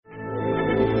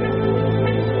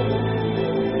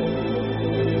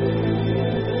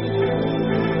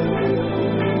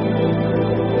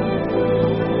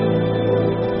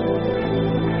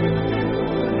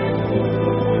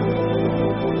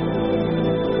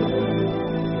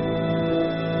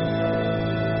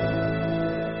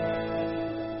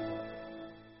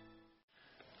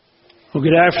Well,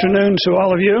 good afternoon to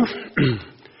all of you.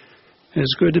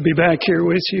 It's good to be back here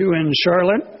with you in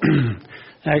Charlotte.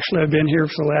 Actually, I've been here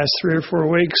for the last 3 or 4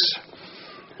 weeks,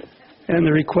 and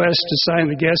the requests to sign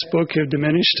the guest book have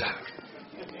diminished.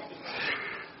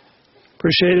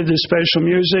 Appreciated the special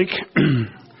music.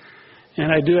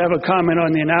 And I do have a comment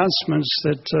on the announcements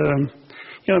that,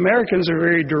 Americans are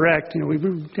very direct. We've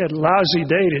had a lousy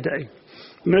day today,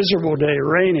 miserable day,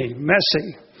 rainy,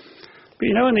 messy. But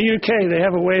in the UK, they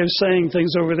have a way of saying things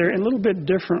over there in a little bit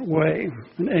different way,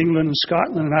 in England and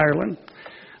Scotland and Ireland.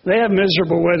 They have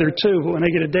miserable weather too, but when they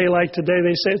get a day like today,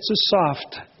 they say it's a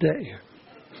soft day.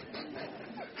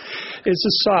 It's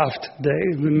a soft day,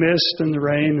 the mist and the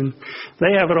rain, and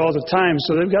they have it all the time,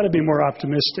 so they've got to be more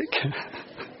optimistic.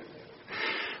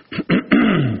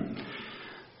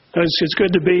 It's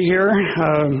good to be here.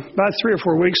 About 3 or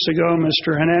 4 weeks ago,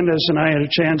 Mr. Hernandez and I had a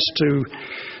chance to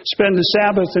spend the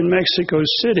Sabbath in Mexico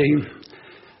City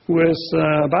with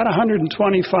about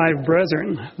 125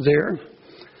 brethren there.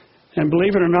 And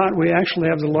believe it or not, we actually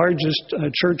have the largest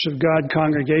Church of God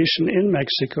congregation in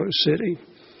Mexico City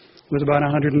with about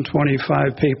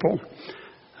 125 people.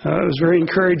 It was a very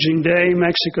encouraging day.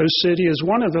 Mexico City is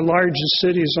one of the largest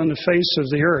cities on the face of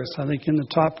the earth. I think in the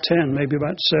top 10, maybe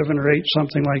about 7 or 8,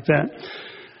 something like that.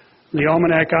 The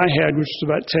almanac I had, which was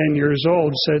about 10 years old,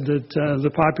 said that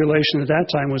the population at that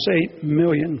time was 8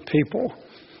 million people.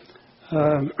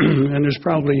 And there's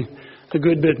probably a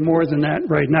good bit more than that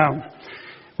right now.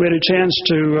 We had a chance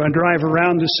to drive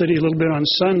around the city a little bit on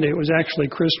Sunday. It was actually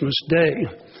Christmas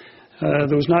Day.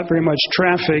 There was not very much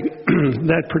traffic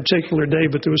that particular day,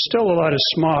 but there was still a lot of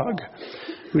smog.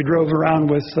 We drove around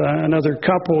with another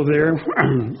couple there,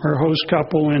 our host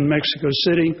couple in Mexico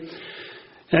City.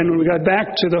 And when we got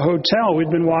back to the hotel, we'd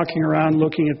been walking around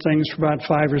looking at things for about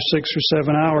 5 or 6 or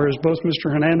 7 hours. Both Mr.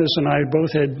 Hernandez and I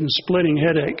both had a splitting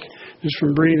headache just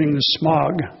from breathing the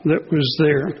smog that was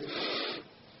there.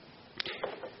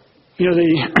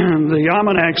 The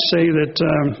almanacs say that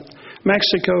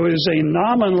Mexico is a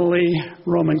nominally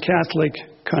Roman Catholic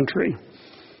country.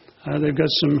 They've got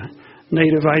some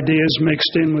native ideas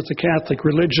mixed in with the Catholic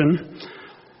religion,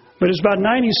 but it's about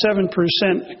 97%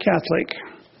 Catholic.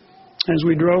 As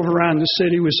we drove around the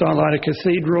city, we saw a lot of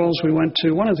cathedrals. We went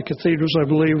to one of the cathedrals, I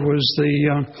believe, was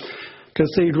the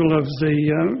Cathedral of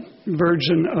the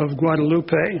Virgin of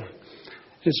Guadalupe.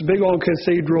 It's a big old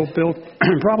cathedral built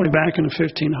probably back in the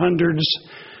 1500s.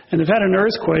 And they've had an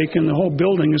earthquake, and the whole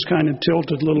building is kind of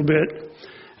tilted a little bit.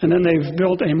 And then they've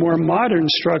built a more modern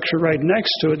structure right next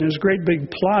to it, and there's a great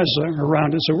big plaza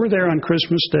around it. So we're there on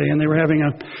Christmas Day, and they were having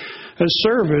a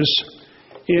service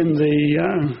in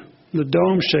the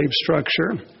dome-shaped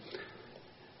structure.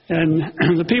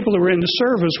 And the people that were in the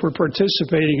service were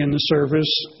participating in the service.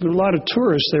 There were a lot of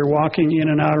tourists there walking in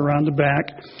and out around the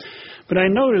back. But I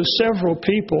noticed several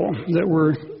people that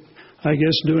were, I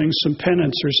guess, doing some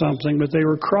penance or something, but they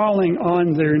were crawling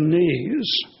on their knees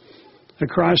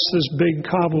across this big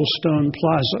cobblestone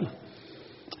plaza.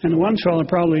 And one fellow,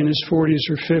 probably in his 40s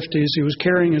or 50s, he was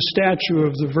carrying a statue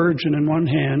of the Virgin in one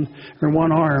hand, or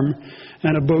one arm,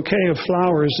 and a bouquet of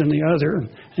flowers in the other.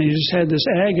 And he just had this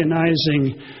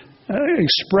agonizing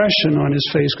expression on his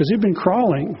face, because he'd been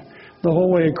crawling the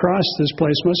whole way across this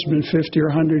place, must have been 50 or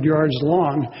 100 yards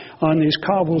long, on these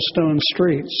cobblestone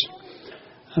streets.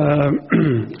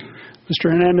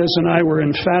 Mr. Hernandez and I were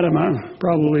in Fatima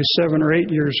probably 7 or 8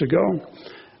 years ago,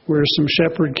 where some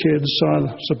shepherd kids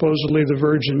saw supposedly the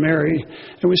Virgin Mary.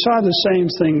 And we saw the same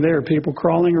thing there, people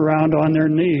crawling around on their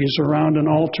knees around an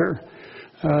altar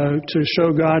to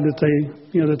show God that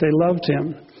they loved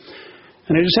Him.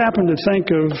 And I just happened to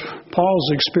think of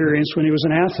Paul's experience when he was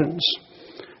in Athens.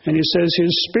 And he says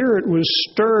his spirit was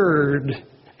stirred,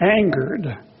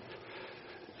 angered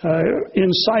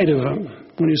inside of him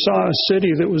when he saw a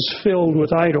city that was filled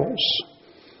with idols.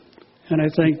 And I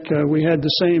think we had the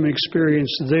same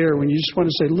experience there when you just want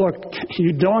to say, look,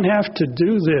 you don't have to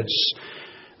do this.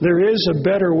 There is a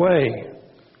better way.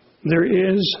 There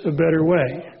is a better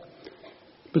way.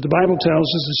 But the Bible tells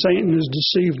us that Satan has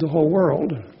deceived the whole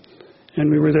world. And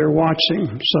we were there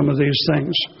watching some of these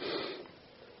things.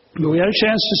 But we had a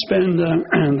chance to spend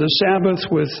the Sabbath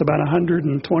with about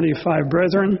 125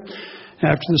 brethren.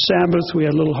 After the Sabbath, we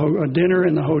had a little dinner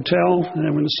in the hotel, and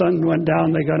then when the sun went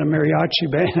down, they got a mariachi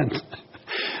band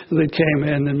that came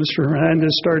in, and Mr. Hernandez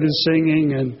started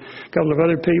singing, and a couple of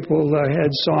other people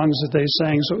had songs that they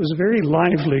sang, so it was a very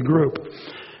lively group.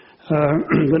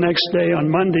 The next day, on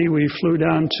Monday, we flew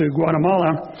down to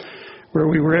Guatemala, where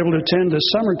we were able to attend a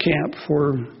summer camp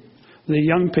for the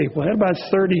young people. We had about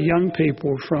 30 young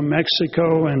people from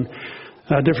Mexico and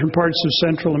different parts of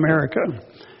Central America.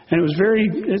 And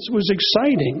it was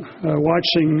exciting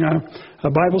watching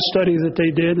a Bible study that they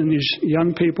did, and these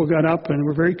young people got up and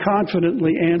were very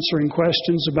confidently answering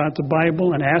questions about the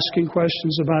Bible and asking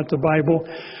questions about the Bible.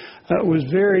 It was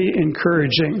very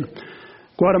encouraging.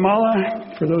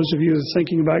 Guatemala, for those of you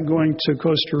thinking about going to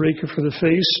Costa Rica for the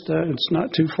feast, it's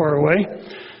not too far away.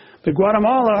 But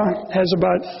Guatemala has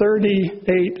about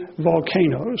 38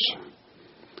 volcanoes,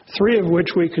 3 of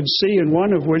which we could see and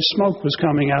 1 of which smoke was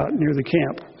coming out near the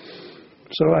camp.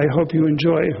 So I hope you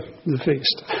enjoy the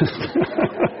feast.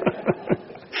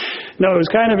 No, it was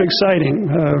kind of exciting.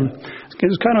 It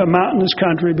was kind of a mountainous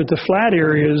country, but the flat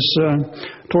areas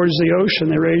towards the ocean,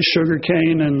 they raised sugar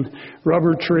cane and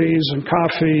rubber trees and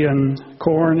coffee and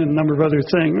corn and a number of other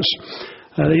things.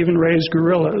 They even raised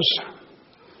gorillas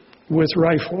with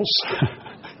rifles.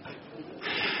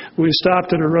 We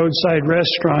stopped at a roadside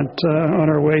restaurant on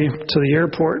our way to the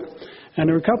airport, and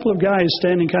there were a couple of guys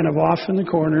standing kind of off in the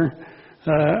corner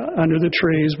under the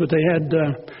trees, but they had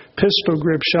pistol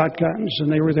grip shotguns,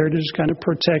 and they were there to just kind of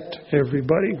protect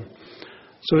everybody.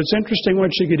 So it's interesting what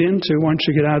you get into once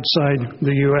you get outside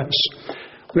the U.S.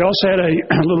 We also had a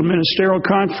little ministerial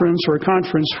conference, or a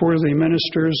conference for the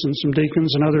ministers and some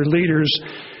deacons and other leaders.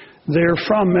 They're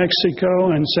from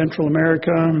Mexico and Central America.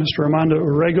 Mr. Armando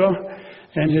Orrego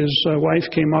and his wife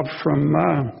came up from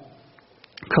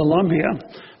Colombia.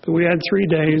 But we had 3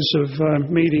 days of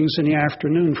meetings in the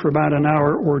afternoon for about an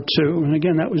hour or 2. And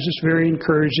again, that was just very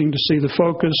encouraging to see the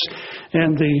focus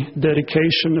and the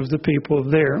dedication of the people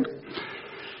there.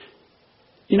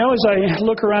 You know, as I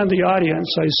look around the audience,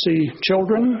 I see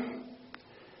children,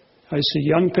 I see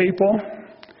young people,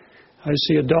 I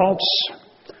see adults,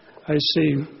 I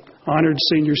see honored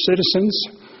senior citizens.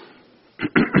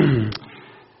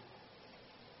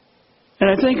 And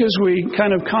I think as we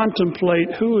kind of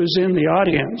contemplate who is in the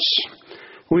audience,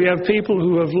 we have people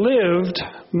who have lived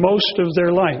most of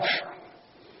their life.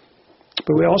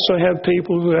 But we also have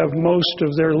people who have most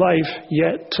of their life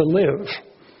yet to live.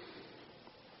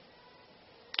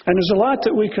 And there's a lot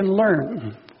that we can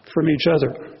learn from each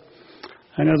other.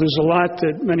 I know there's a lot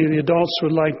that many of the adults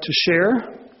would like to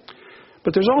share,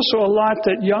 but there's also a lot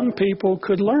that young people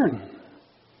could learn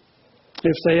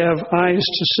if they have eyes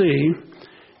to see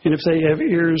and if they have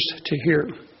ears to hear.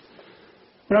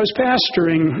 When I was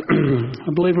pastoring,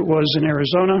 I believe it was in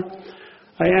Arizona,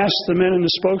 I asked the men in the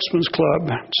Spokesman's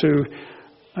Club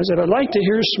I said, I'd like to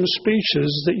hear some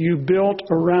speeches that you built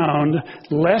around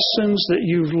lessons that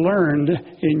you've learned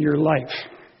in your life.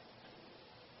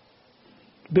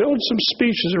 Build some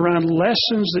speeches around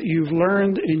lessons that you've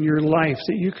learned in your life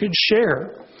that you could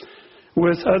share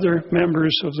with other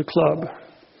members of the club.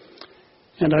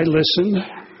 And I listened,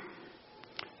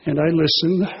 and I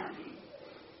listened,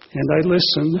 and I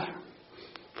listened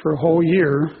for a whole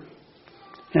year,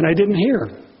 and I didn't hear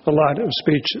a lot of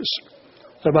speeches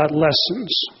about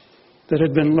lessons that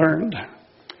had been learned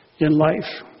in life,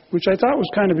 which I thought was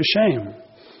kind of a shame.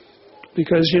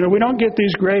 Because, we don't get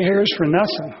these gray hairs for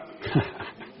nothing.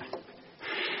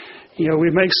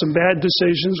 We make some bad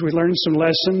decisions, we learn some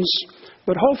lessons,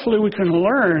 but hopefully we can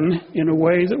learn in a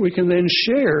way that we can then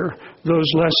share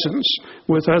those lessons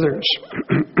with others.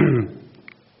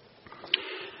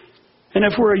 And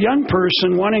if we're a young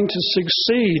person wanting to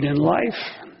succeed in life,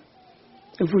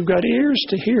 if we've got ears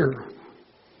to hear,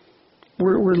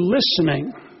 we're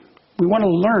listening. We want to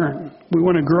learn. We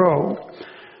want to grow.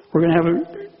 We're going to have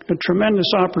a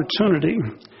tremendous opportunity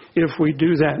if we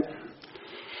do that.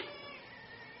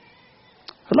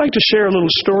 I'd like to share a little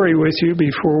story with you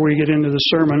before we get into the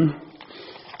sermon.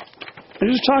 It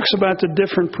just talks about the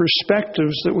different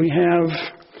perspectives that we have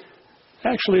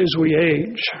actually as we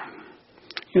age.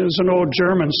 There's an old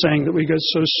German saying that we get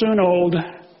so soon old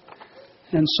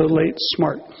and so late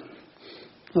smart.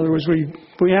 In other words,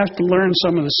 we have to learn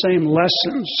some of the same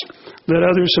lessons that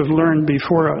others have learned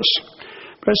before us.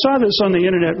 But I saw this on the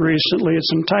internet recently.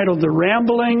 It's entitled The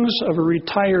Ramblings of a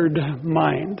Retired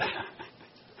Mind.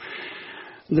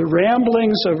 The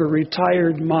Ramblings of a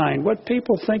Retired Mind. What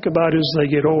people think about as they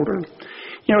get older.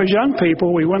 As young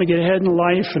people, we want to get ahead in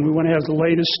life and we want to have the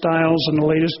latest styles and the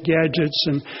latest gadgets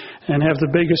and have the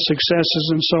biggest successes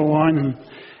and so on. And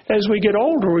as we get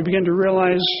older, we begin to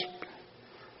realize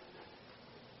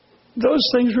those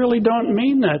things really don't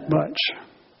mean that much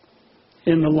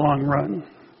in the long run.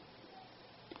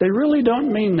 They really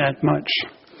don't mean that much.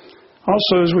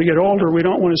 Also, as we get older, we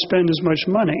don't want to spend as much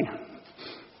money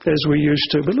as we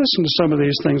used to. But listen to some of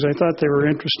these things. I thought they were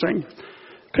interesting.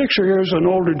 Picture here is an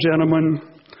older gentleman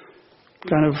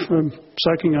kind of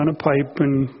sucking on a pipe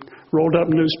and rolled up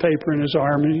newspaper in his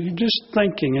arm, and he's just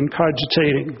thinking and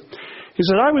cogitating. He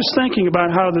said, I was thinking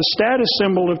about how the status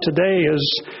symbol of today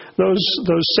is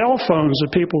those cell phones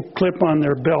that people clip on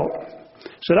their belt.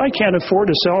 He said, I can't afford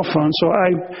a cell phone, so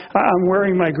I'm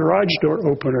wearing my garage door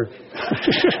opener.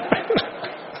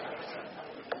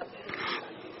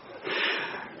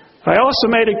 I also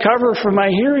made a cover for my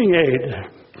hearing aid.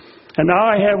 And now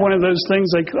I have one of those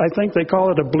things, I think they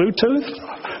call it a Bluetooth.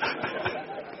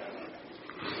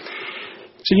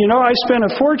 So, I spent a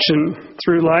fortune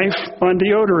through life on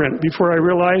deodorant before I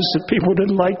realized that people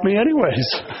didn't like me anyways.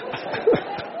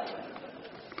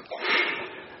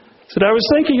 So I was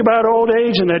thinking about old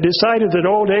age, and I decided that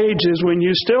old age is when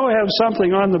you still have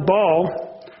something on the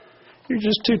ball, you're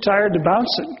just too tired to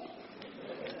bounce it.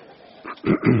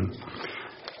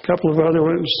 A couple of other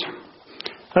ones.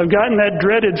 I've gotten that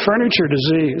dreaded furniture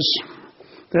disease.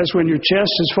 That's when your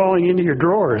chest is falling into your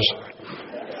drawers.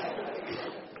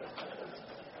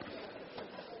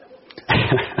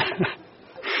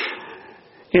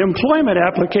 Employment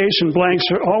application blanks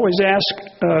always ask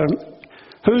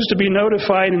who's to be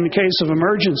notified in the case of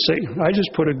emergency. I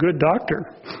just put a good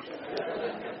doctor.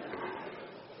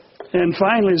 And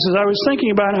finally, it says, I was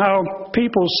thinking about how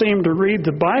people seem to read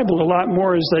the Bible a lot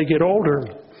more as they get older.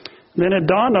 Then it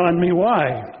dawned on me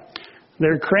why.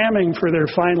 They're cramming for their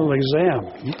final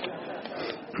exam.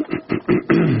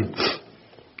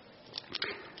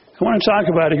 I want to talk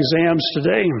about exams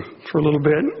today for a little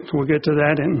bit. We'll get to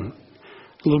that in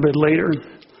a little bit later.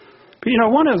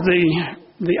 But one of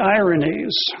the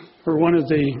ironies, or one of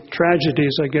the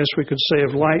tragedies, I guess we could say,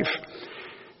 of life,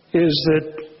 is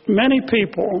that many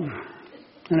people,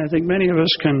 and I think many of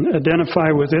us can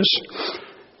identify with this,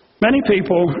 many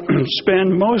people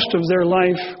spend most of their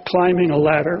life climbing a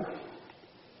ladder,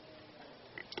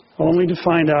 only to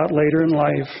find out later in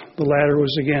life the ladder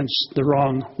was against the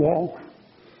wrong wall.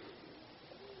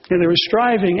 And they were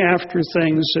striving after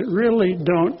things that really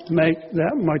don't make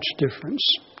that much difference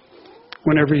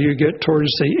whenever you get towards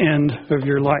the end of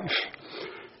your life.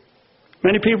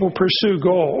 Many people pursue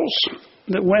goals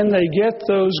that when they get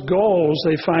those goals,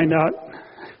 they find out,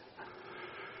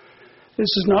 this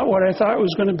is not what I thought it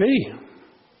was going to be.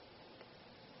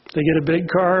 They get a big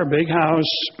car, a big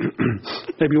house,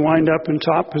 maybe wind up in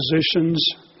top positions,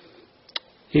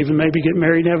 even maybe get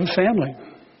married and have a family.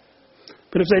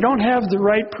 But if they don't have the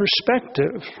right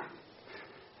perspective,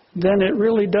 then it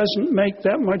really doesn't make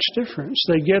that much difference.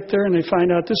 They get there and they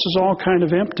find out this is all kind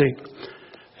of empty.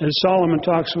 As Solomon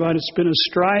talks about, it's been a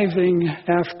striving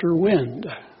after wind.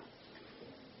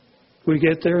 We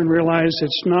get there and realize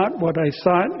it's not what I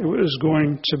thought it was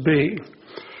going to be.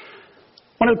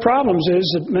 One of the problems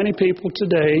is that many people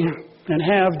today, and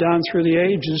have down through the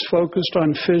ages, focused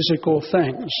on physical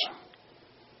things.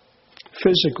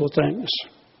 Physical things.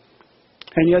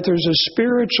 And yet there's a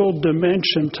spiritual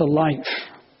dimension to life.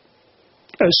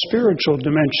 A spiritual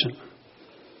dimension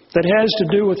that has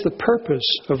to do with the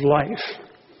purpose of life.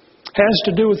 Has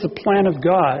to do with the plan of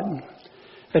God.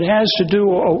 It has to do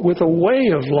with a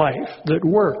way of life that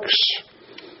works.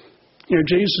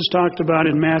 Jesus talked about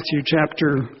in Matthew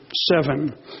chapter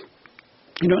 7.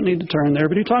 You don't need to turn there,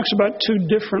 but he talks about two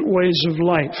different ways of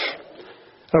life.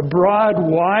 A broad,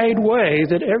 wide way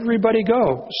that everybody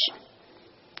goes.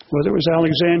 Whether it was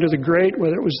Alexander the Great,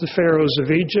 whether it was the pharaohs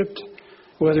of Egypt,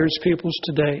 whether it's peoples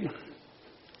today.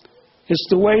 It's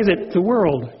the way that the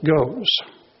world goes.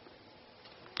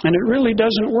 And it really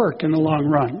doesn't work in the long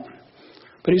run.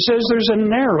 But he says there's a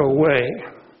narrow way,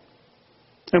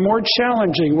 a more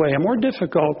challenging way, a more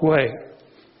difficult way.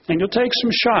 And you'll take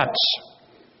some shots.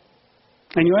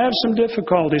 And you'll have some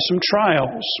difficulties, some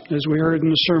trials, as we heard in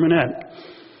the sermonette,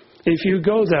 if you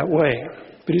go that way.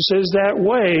 But he says that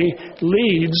way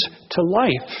leads to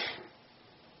life.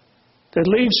 That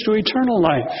leads to eternal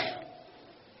life.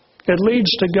 It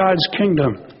leads to God's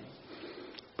kingdom.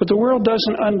 But the world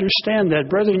doesn't understand that.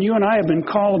 Brethren, you and I have been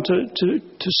called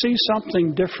to see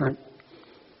something different.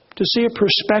 To see a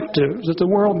perspective that the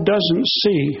world doesn't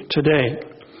see today.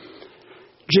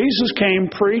 Jesus came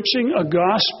preaching a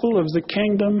gospel of the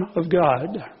kingdom of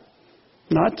God.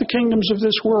 Not the kingdoms of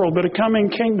this world, but a coming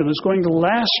kingdom that's going to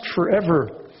last forever.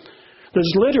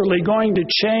 That's literally going to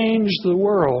change the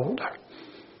world.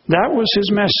 That was his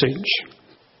message.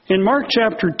 In Mark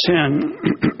chapter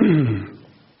 10,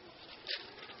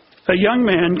 a young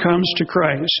man comes to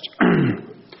Christ.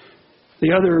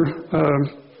 The other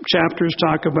chapters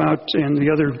talk about, and the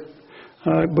other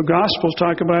Gospels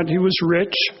talk about, he was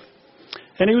rich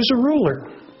and he was a ruler.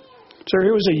 So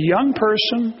he was a young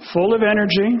person, full of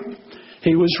energy.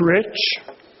 He was rich,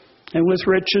 and with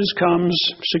riches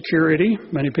comes security,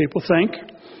 many people think,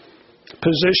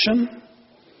 position.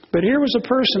 But here was a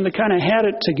person that kind of had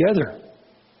it together.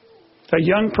 A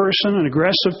young person, an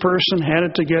aggressive person, had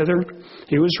it together.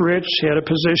 He was rich. He had a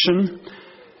position.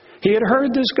 He had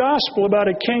heard this gospel about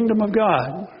a kingdom of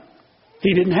God.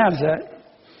 He didn't have that.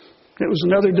 It was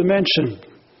another dimension.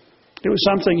 It was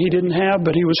something he didn't have,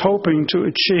 but he was hoping to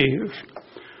achieve.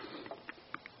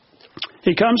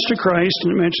 He comes to Christ,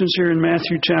 and it mentions here in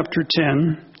Matthew chapter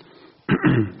 10,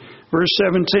 verse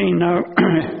 17. Now,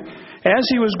 as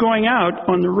he was going out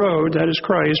on the road, that is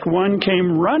Christ, one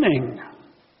came running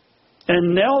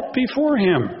and knelt before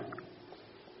him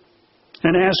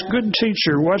and asked, "Good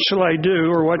teacher, what shall I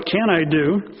do, or what can I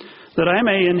do, that I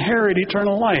may inherit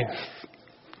eternal life?"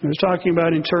 He was talking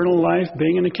about eternal life,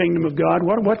 being in the kingdom of God.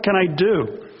 What can I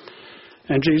do?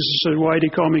 And Jesus said, "Why do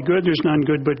you call me good? There's none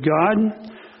good but God.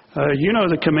 You know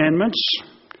the commandments.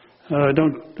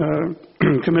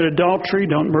 Don't commit adultery,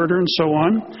 don't murder," and so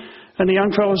on. And the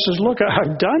young fellow says, "Look,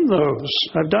 I've done those.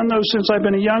 I've done those since I've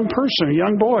been a young person, a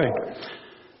young boy."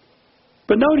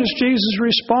 But notice Jesus'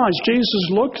 response. Jesus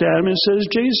looked at him and says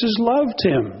Jesus loved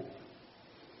him.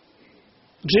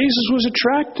 Jesus was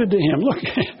attracted to him. "Look,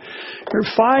 you're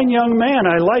a fine young man.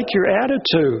 I like your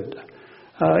attitude,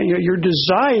 your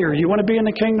desire. You want to be in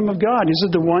the kingdom of God." He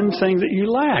said, "The one thing that you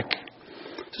lack."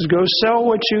 He says, "Go sell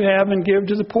what you have and give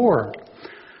to the poor."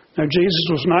 Now, Jesus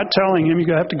was not telling him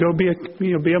you have to go be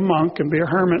a monk and be a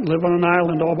hermit, live on an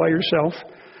island all by yourself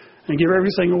and give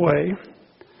everything away.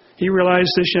 He realized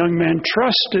this young man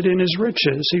trusted in his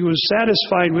riches. He was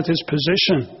satisfied with his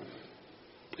position.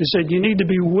 He said, you need to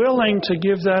be willing to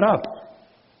give that up.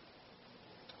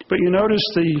 But you notice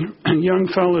the young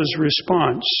fellow's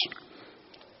response.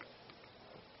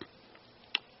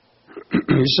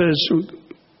 He says,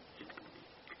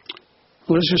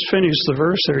 let's just finish the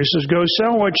verse there. He says, "Go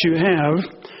sell what you have."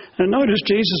 And notice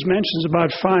Jesus mentions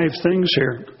about 5 things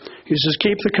here. He says,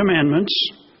 keep the commandments,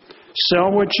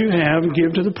 sell what you have,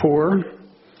 give to the poor,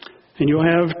 and you'll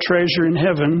have treasure in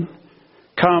heaven.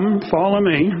 Come, follow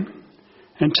me,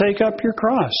 and take up your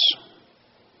cross.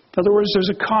 In other words, there's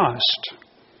a cost.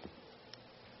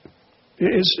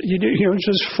 You don't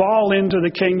just fall into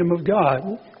the kingdom of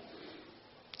God.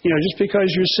 Just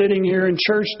because you're sitting here in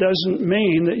church doesn't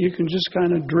mean that you can just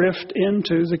kind of drift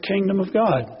into the kingdom of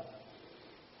God.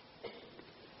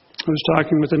 I was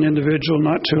talking with an individual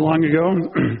not too long ago,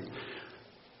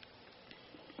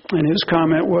 and his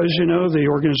comment was, the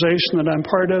organization that I'm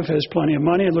part of has plenty of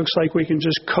money. It looks like we can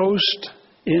just coast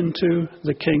into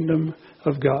the kingdom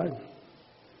of God.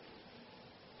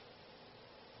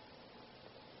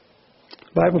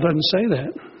 The Bible doesn't say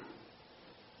that.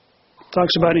 It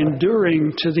talks about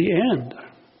enduring to the end.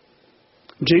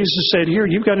 Jesus said here,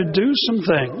 you've got to do some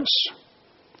things.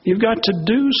 You've got to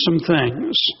do some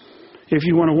things if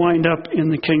you want to wind up in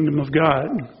the kingdom of God.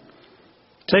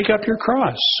 Take up your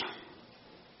cross.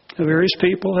 Various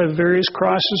people have various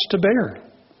crosses to bear.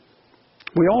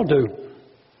 We all do.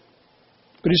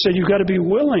 But he said you've got to be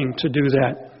willing to do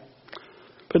that.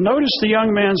 But notice the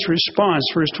young man's response,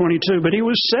 verse 22. But he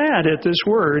was sad at this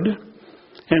word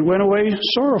and went away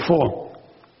sorrowful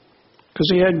because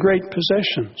he had great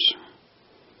possessions.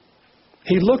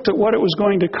 He looked at what it was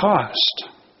going to cost.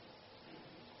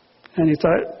 And he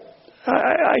thought,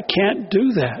 I can't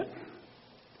do that.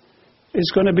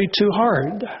 It's going to be too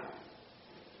hard.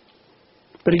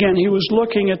 But again, he was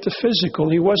looking at the physical.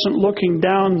 He wasn't looking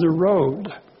down the road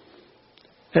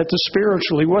at the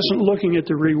spiritual. He wasn't looking at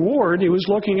the reward. He was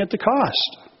looking at the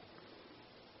cost.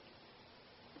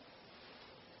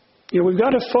 We've got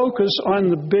to focus on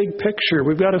the big picture.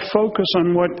 We've got to focus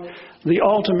on what the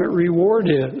ultimate reward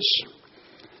is.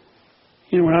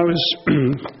 When I was,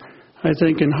 I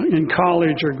think, in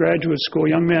college or graduate school, a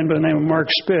young man by the name of Mark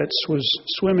Spitz was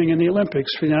swimming in the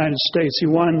Olympics for the United States. He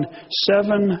won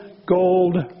 7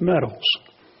 gold medals.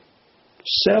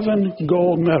 7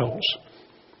 gold medals.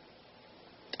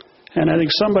 And I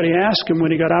think somebody asked him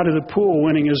when he got out of the pool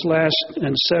winning his last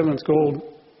and 7th gold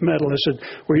medal, I said,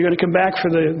 were you going to come back for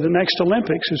the next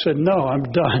Olympics? He said, no, I'm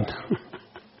done.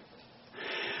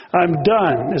 I'm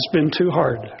done. It's been too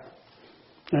hard.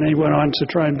 And he went on to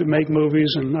try and make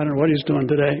movies, and I don't know what he's doing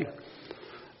today.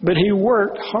 But he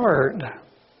worked hard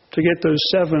to get those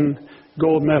 7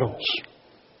 gold medals.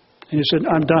 And he said,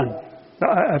 I'm done.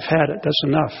 I've had it. That's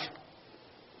enough.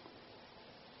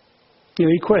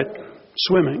 He quit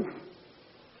swimming.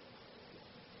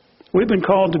 We've been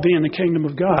called to be in the kingdom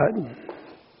of God.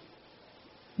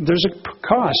 There's a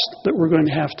cost that we're going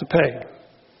to have to pay.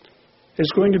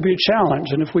 It's going to be a challenge.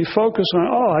 And if we focus on,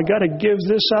 I got to give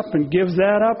this up and give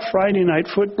that up, Friday night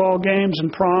football games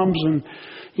and proms and,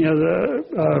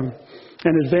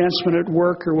 an advancement at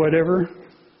work or whatever,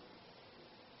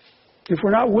 If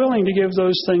we're not willing to give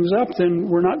those things up, then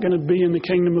we're not going to be in the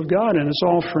kingdom of God, and it's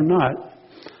all for naught.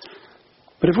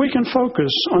 But if we can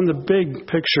focus on the big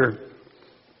picture,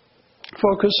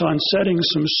 focus on setting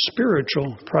some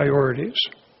spiritual priorities,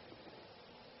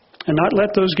 and not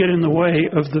let those get in the way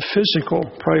of the physical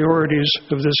priorities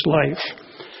of this life.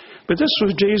 But this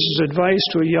was Jesus' advice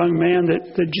to a young man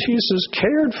that Jesus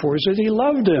cared for, that he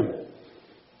loved him.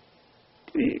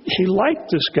 He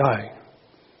liked this guy.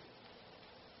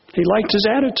 He liked his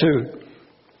attitude.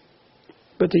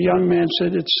 But the young man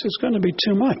said, it's going to be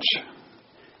too much.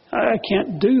 I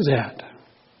can't do that.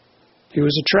 He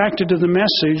was attracted to the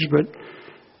message, but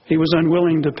he was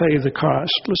unwilling to pay the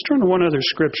cost. Let's turn to one other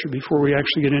scripture before we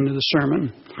actually get into the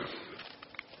sermon.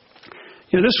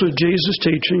 This was Jesus'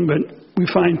 teaching, but we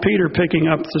find Peter picking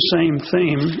up the same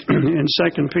theme in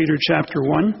 2 Peter chapter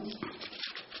 1.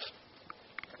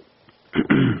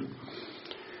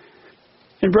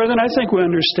 And brethren, I think we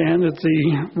understand that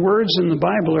the words in the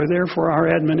Bible are there for our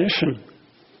admonition,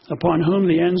 upon whom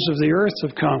the ends of the earth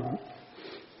have come.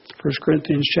 1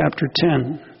 Corinthians chapter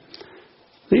 10.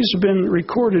 These have been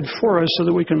recorded for us so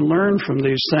that we can learn from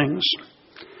these things.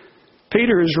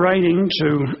 Peter is writing to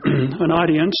an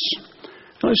audience.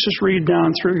 Let's just read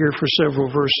down through here for several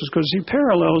verses because he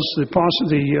parallels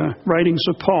the writings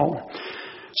of Paul.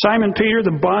 Simon Peter,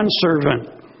 the bondservant,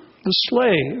 the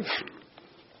slave,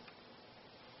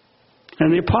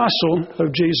 and the apostle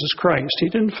of Jesus Christ. He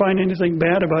didn't find anything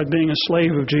bad about being a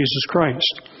slave of Jesus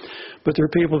Christ. But there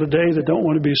are people today that don't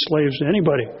want to be slaves to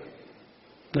anybody.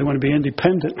 They want to be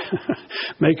independent,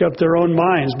 make up their own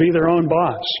minds, be their own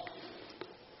boss.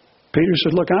 Peter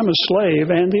said, look, I'm a slave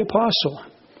and the apostle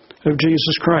of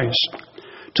Jesus Christ.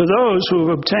 To those who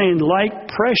have obtained like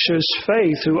precious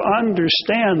faith, who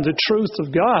understand the truth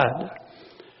of God,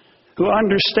 who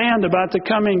understand about the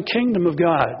coming kingdom of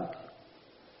God.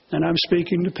 And I'm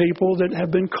speaking to people that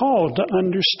have been called to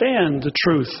understand the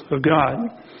truth of God.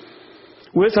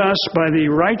 With us by the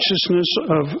righteousness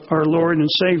of our Lord and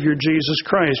Savior Jesus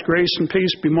Christ. Grace and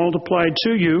peace be multiplied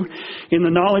to you in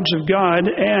the knowledge of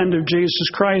God and of Jesus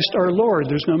Christ our Lord.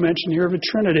 There's no mention here of a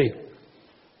Trinity.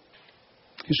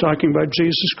 He's talking about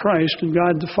Jesus Christ and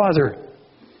God the Father,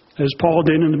 as Paul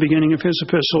did in the beginning of his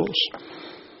epistles.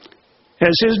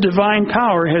 As his divine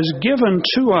power has given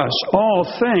to us all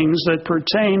things that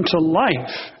pertain to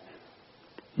life,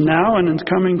 now and in the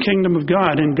coming kingdom of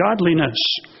God, in godliness,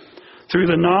 through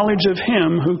the knowledge of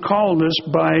him who called us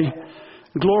by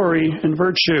glory and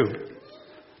virtue,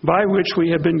 by which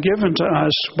has been given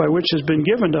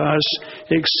to us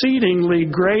exceedingly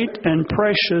great and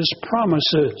precious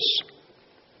promises.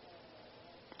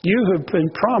 You have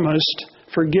been promised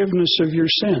forgiveness of your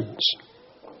sins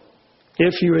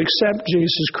if you accept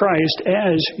Jesus Christ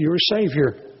as your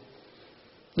Savior.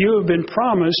 You have been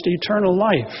promised eternal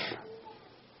life.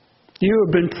 You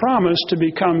have been promised to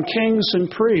become kings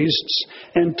and priests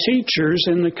and teachers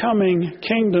in the coming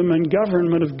kingdom and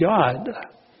government of God.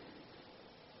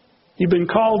 You've been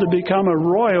called to become a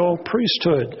royal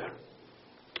priesthood,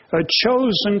 a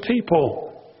chosen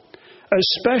people, a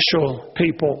special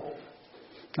people.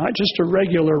 Not just a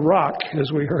regular rock,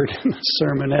 as we heard in the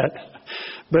sermonette,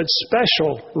 but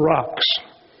special rocks.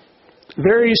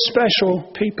 Very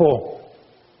special people.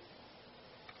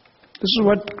 This is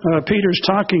what Peter's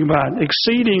talking about.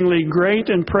 Exceedingly great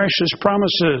and precious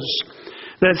promises,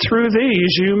 that through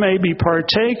these you may be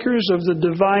partakers of the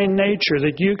divine nature,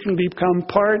 that you can become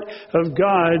part of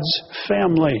God's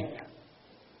family.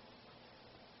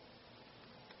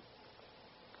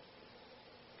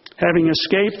 Having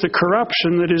escaped the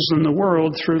corruption that is in the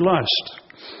world through lust.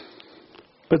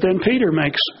 But then Peter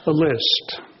makes a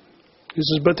list. He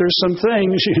says, but there's some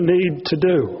things you need to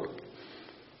do.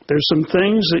 There's some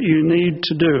things that you need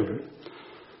to do.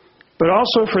 But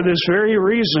also for this very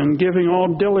reason, giving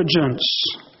all diligence.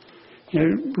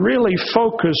 Really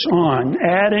focus on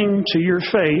adding to your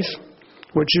faith,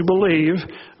 what you believe,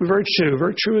 virtue.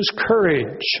 Virtue is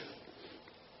courage.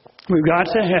 We've got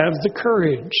to have the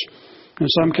courage. In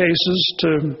some cases,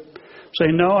 to say,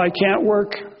 no, I can't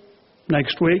work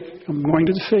next week. I'm going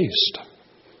to the feast.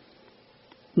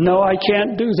 No, I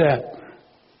can't do that,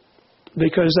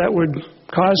 because that would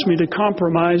cause me to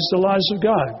compromise the laws of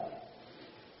God.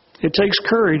 It takes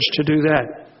courage to do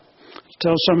that.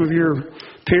 Tell some of your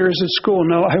peers at school,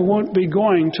 no, I won't be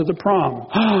going to the prom.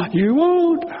 You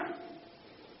won't.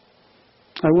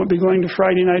 I won't be going to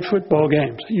Friday night football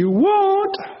games. You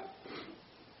won't.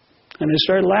 And they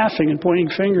start laughing and pointing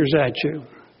fingers at you.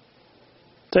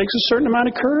 It takes a certain amount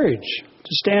of courage to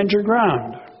stand your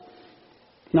ground.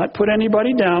 Not put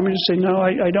anybody down, but just say, no,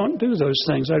 I don't do those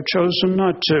things. I've chosen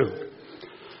not to.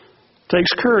 It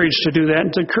takes courage to do that,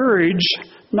 and to courage,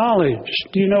 knowledge.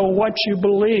 Do you know what you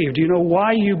believe? Do you know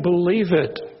why you believe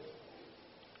it?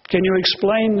 Can you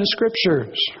explain the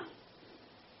Scriptures?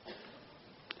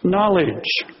 Knowledge.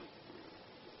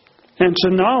 And to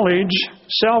knowledge,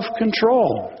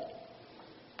 self-control.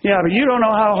 Yeah, but you don't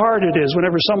know how hard it is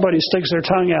whenever somebody sticks their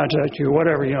tongue out at you,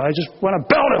 whatever. I just want to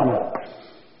belt them.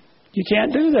 You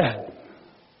can't do that.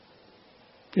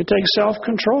 It takes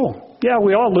self-control. Yeah,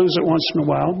 we all lose it once in a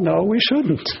while. No, we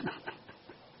shouldn't.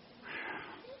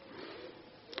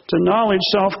 To knowledge,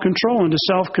 self-control, and to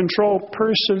self-control,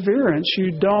 perseverance.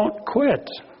 You don't quit.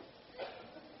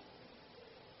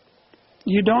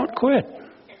 You don't quit.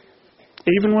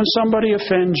 Even when somebody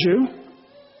offends you,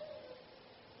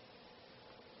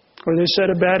 or they set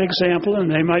a bad example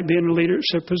and they might be in a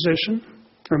leadership position,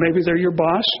 or maybe they're your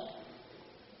boss.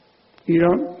 You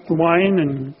don't whine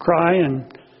and cry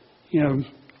and,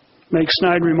 make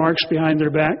snide remarks behind their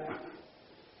back.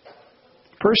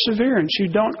 Perseverance, you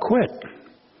don't quit.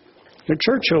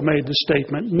 Churchill made the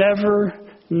statement, never,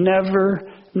 never,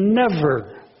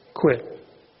 never quit.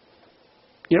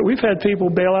 Yet we've had people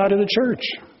bail out of the church.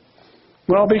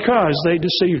 Well, because they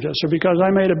deceived us, or because I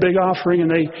made a big offering and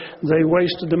they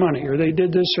wasted the money, or they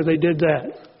did this or they did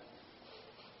that.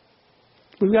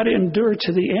 We've got to endure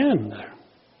to the end.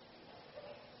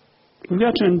 We've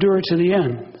got to endure to the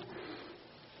end.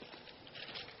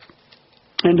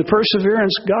 And to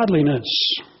perseverance, godliness.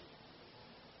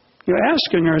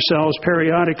 Asking ourselves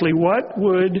periodically, what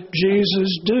would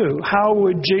Jesus do? How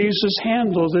would Jesus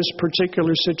handle this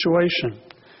particular situation?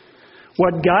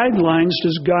 What guidelines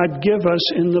does God give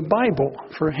us in the Bible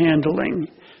for handling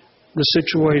the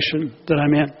situation that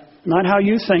I'm in? Not how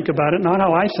you think about it, not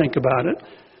how I think about it,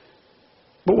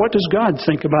 but what does God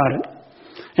think about it?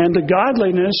 And the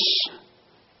godliness,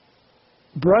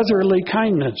 brotherly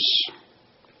kindness.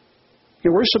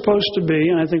 We're supposed to be,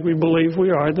 and I think we believe we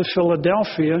are, the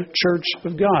Philadelphia Church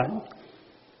of God.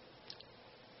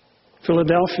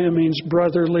 Philadelphia means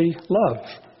brotherly love.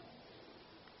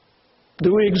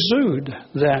 Do we exude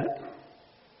that?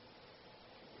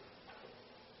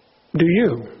 Do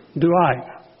you? Do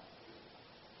I?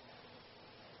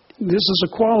 This is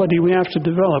a quality we have to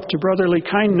develop. To brotherly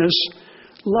kindness,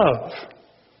 love,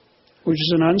 which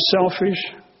is an unselfish,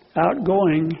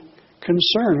 outgoing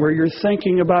concern where you're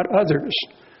thinking about others,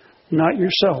 not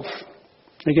yourself.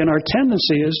 Again, our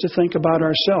tendency is to think about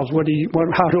ourselves.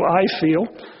 How do I feel?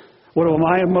 What do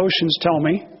my emotions tell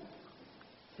me?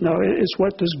 No, it's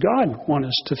what does God want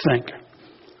us to think?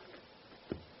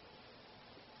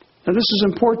 Now, this is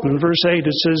important. In verse 8,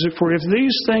 it says, "For if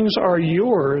these things are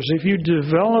yours, if you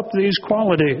develop these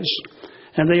qualities,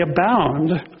 and they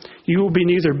abound, you will be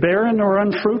neither barren nor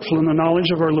unfruitful in the knowledge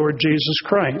of our Lord Jesus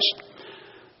Christ.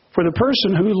 For the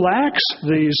person who lacks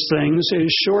these things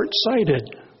is short-sighted."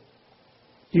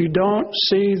 You don't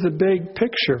see the big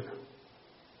picture.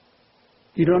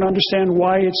 You don't understand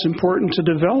why it's important to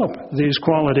develop these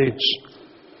qualities.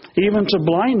 Even to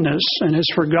blindness, and has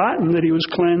forgotten that he was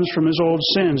cleansed from his old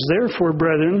sins. Therefore,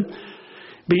 brethren,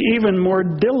 be even more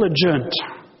diligent,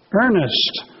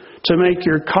 earnest, to make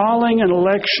your calling and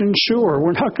election sure.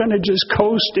 We're not going to just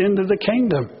coast into the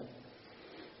kingdom.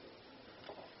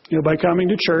 By coming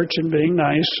to church and being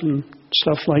nice and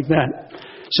stuff like that.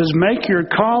 It says, make your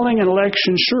calling and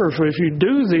election sure, for if you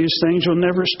do these things, you'll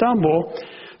never stumble.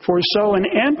 For so an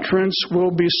entrance will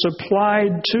be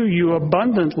supplied to you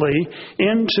abundantly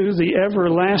into the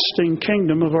everlasting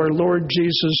kingdom of our Lord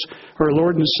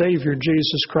and Savior,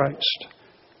 Jesus Christ.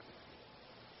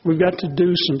 We've got to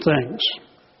do some things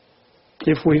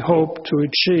if we hope to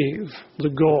achieve the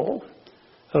goal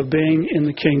of being in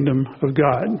the kingdom of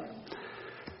God.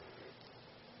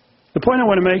 The point I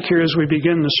want to make here as we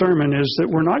begin the sermon is that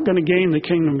we're not going to gain the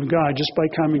kingdom of God just by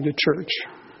coming to church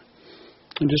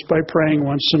and just by praying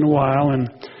once in a while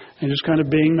and just kind of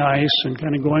being nice and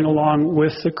kind of going along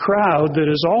with the crowd that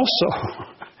is also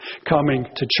coming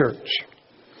to church.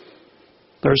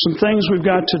 There are some things we've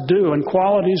got to do and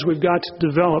qualities we've got to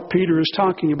develop. Peter is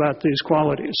talking about these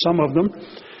qualities, some of them.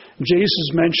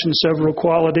 Jesus mentioned several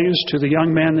qualities to the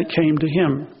young man that came to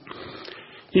him.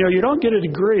 You don't get a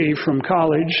degree from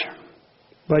college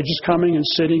by just coming and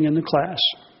sitting in the class.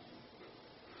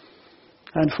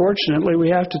 Unfortunately, we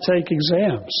have to take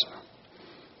exams.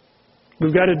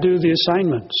 We've got to do the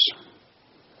assignments.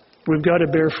 We've got to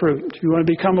bear fruit. If you want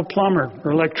to become a plumber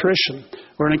or electrician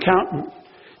or an accountant,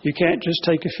 you can't just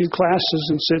take a few classes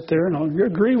and sit there and you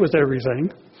agree with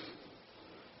everything.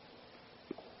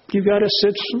 You've got to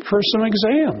sit for some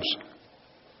exams.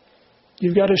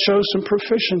 You've got to show some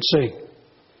proficiency.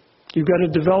 You've got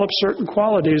to develop certain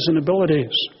qualities and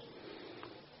abilities.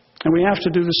 And we have to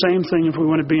do the same thing if we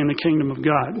want to be in the kingdom of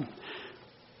God.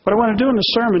 What I want to do in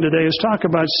the sermon today is talk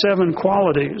about 7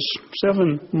 qualities,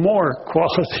 7 more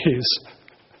qualities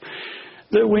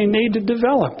that we need to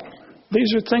develop.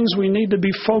 These are things we need to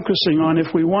be focusing on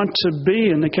if we want to be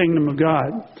in the kingdom of God.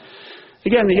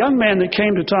 Again, the young man that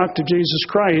came to talk to Jesus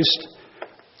Christ,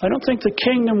 I don't think the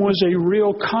kingdom was a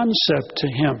real concept to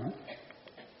him.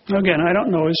 Again, I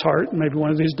don't know his heart. Maybe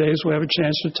one of these days we'll have a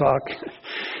chance to talk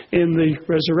in the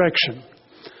resurrection.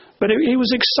 But he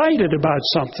was excited about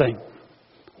something.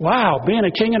 Wow, being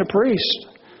a king and a priest,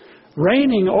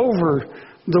 reigning over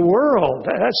the world,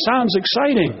 that sounds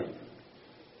exciting.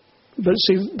 But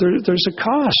see, there's a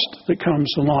cost that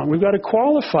comes along. We've got to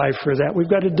qualify for that. We've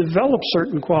got to develop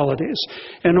certain qualities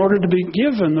in order to be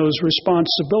given those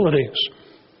responsibilities.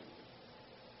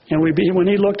 And when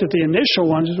he looked at the initial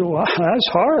ones, he said, wow, that's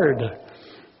hard.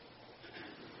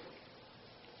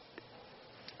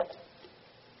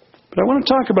 But I want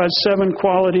to talk about 7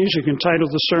 qualities. You can title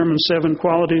the sermon 7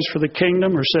 Qualities for the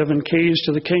Kingdom or 7 Keys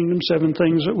to the Kingdom, 7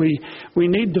 things that we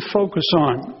need to focus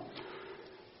on.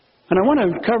 And I want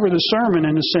to cover the sermon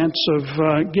in the sense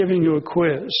of giving you a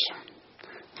quiz.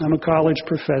 I'm a college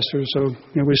professor, so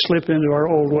we slip into our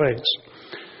old ways.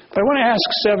 But I want to ask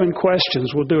 7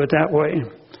 questions. We'll do it that way.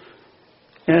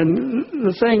 And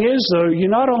the thing is, though, you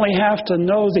not only have to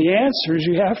know the answers,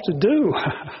 you have to do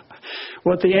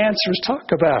what the answers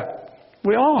talk about.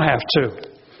 We all have to.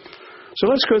 So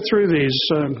let's go through these,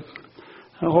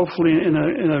 hopefully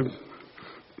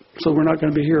so we're not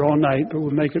going to be here all night, but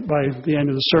we'll make it by the end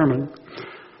of the sermon.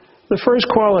 The first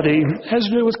quality has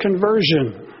to do with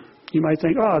conversion. You might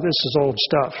think, oh, this is old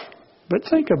stuff. But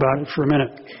think about it for a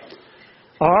minute.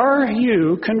 Are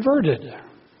you converted?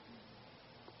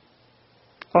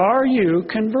 Are you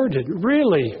converted?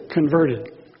 Really converted?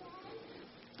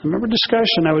 I remember a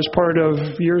discussion I was part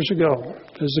of years ago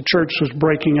as the church was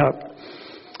breaking up.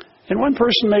 And one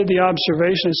person made the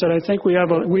observation and said, I think we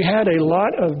had a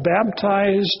lot of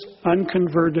baptized,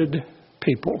 unconverted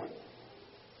people.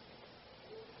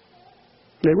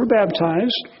 They were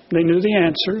baptized. They knew the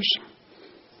answers.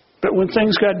 But when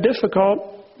things got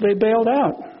difficult, they bailed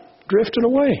out, drifted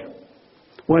away.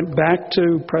 Went back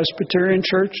to Presbyterian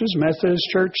churches, Methodist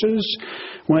churches,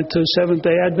 went to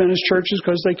Seventh-day Adventist churches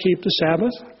because they keep the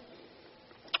Sabbath.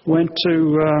 Went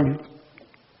to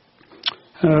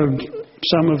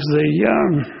some of the,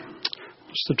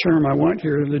 what's the term I want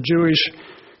here, the Jewish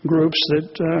groups that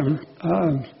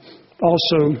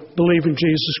also believe in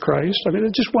Jesus Christ. I mean,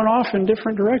 it just went off in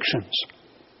different directions.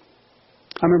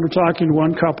 I remember talking to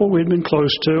one couple we'd been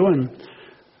close to, and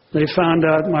they found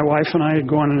out my wife and I had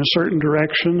gone in a certain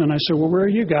direction, and I said, well, where are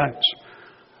you guys?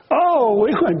 Oh,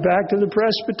 we went back to the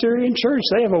Presbyterian church.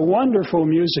 They have a wonderful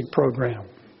music program.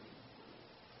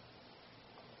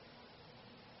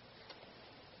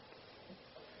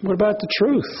 What about the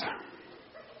truth?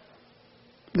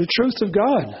 The truth of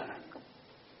God.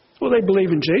 Well, they believe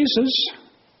in Jesus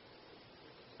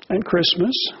and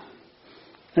Christmas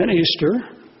and Easter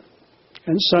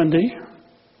and Sunday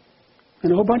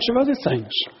and a whole bunch of other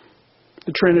things.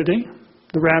 The Trinity,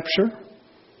 the rapture.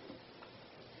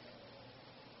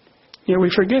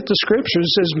 We forget the Scripture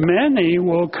says, many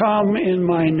will come in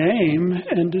my name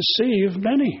and deceive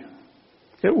many.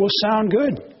 It will sound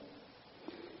good.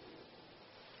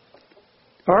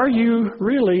 Are you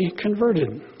really converted?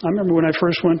 I remember when I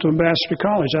first went to Ambassador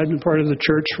College. I'd been part of the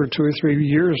church for 2 or 3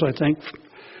 years, I think,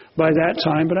 by that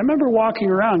time. But I remember walking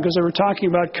around because they were talking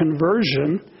about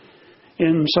conversion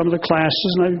in some of the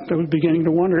classes, and I was beginning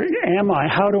to wonder,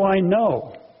 how do I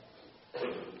know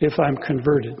if I'm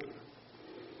converted?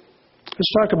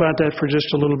 Let's talk about that for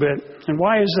just a little bit. And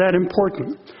why is that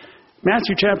important?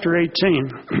 Matthew chapter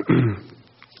 18,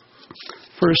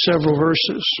 first several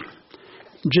verses.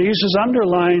 Jesus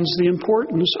underlines the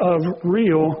importance of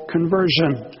real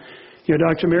conversion.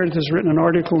 Dr. Meredith has written an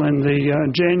article in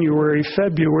the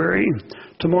February,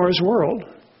 Tomorrow's World.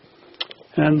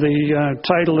 And the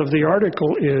title of the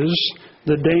article is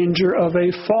The Danger of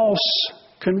a False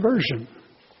Conversion.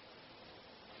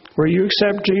 Where you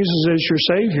accept Jesus as your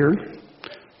Savior,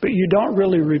 but you don't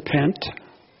really repent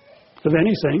of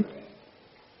anything.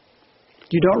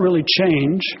 You don't really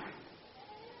change.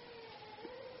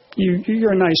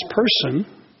 You're a nice person.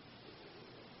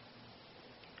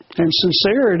 And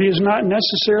sincerity is not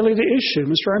necessarily the issue.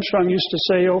 Mr. Armstrong used to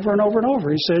say over and over and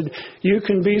over, he said, you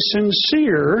can be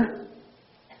sincere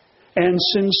and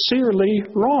sincerely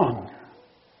wrong.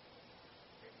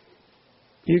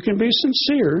 You can be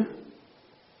sincere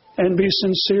and be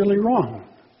sincerely wrong.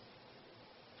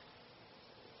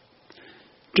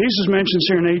 Jesus mentions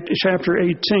here in chapter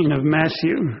 18 of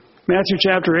Matthew, Matthew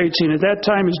chapter 18, at that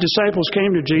time his disciples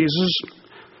came to Jesus.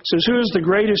 Says, who is the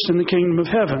greatest in the kingdom of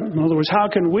heaven? In other words, how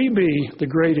can we be the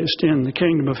greatest in the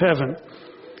kingdom of heaven?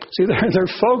 See, their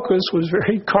focus was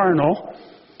very carnal.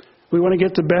 We want to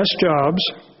get the best jobs.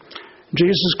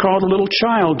 Jesus called a little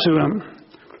child to him,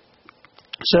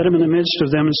 set him in the midst of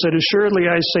them, and said, assuredly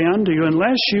I say unto you,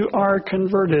 unless you are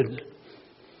converted.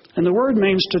 And the word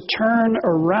means to turn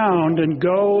around and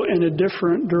go in a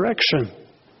different direction.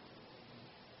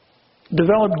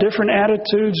 Develop different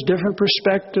attitudes, different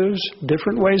perspectives,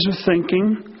 different ways of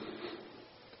thinking,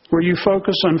 where you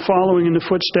focus on following in the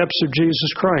footsteps of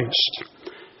Jesus Christ.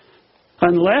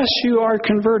 Unless you are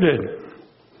converted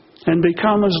and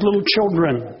become as little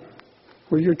children,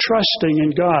 where you're trusting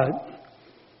in God,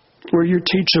 where you're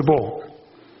teachable,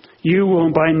 you will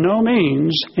by no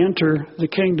means enter the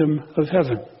kingdom of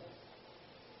heaven.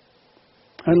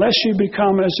 Unless you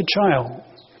become as a child,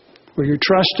 where you're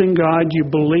trusting God, you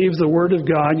believe the Word of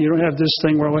God, you don't have this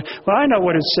thing where, well, I know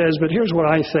what it says, but here's what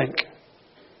I think.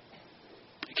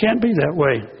 It can't be that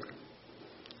way.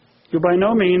 You'll by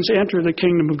no means enter the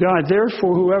kingdom of God.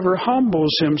 Therefore, whoever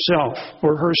humbles himself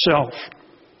or herself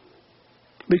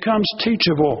becomes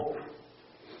teachable.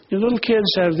 Your little kids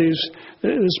have this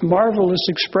marvelous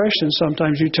expression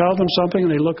sometimes. You tell them something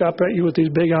and they look up at you with these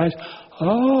big eyes.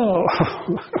 Oh!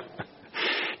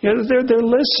 You know, they're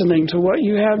listening to what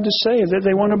you have to say, that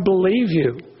they want to believe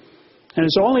you. And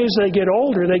it's only as they get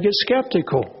older they get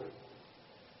skeptical.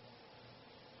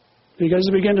 Because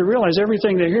they begin to realize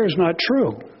everything they hear is not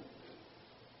true.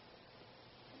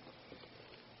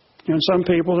 You know, some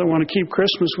people that want to keep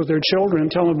Christmas with their children and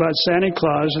tell them about Santa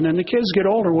Claus, and then the kids get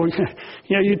older. Well,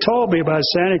 you know, you told me about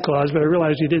Santa Claus, but I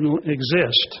realized you didn't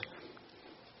exist.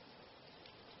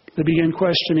 They begin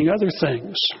questioning other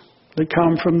things that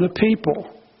come from the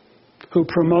people who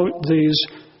promote these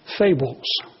fables.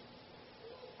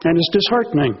 And it's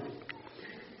disheartening.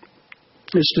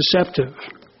 It's deceptive.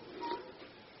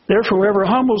 Therefore, whoever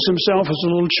humbles himself as a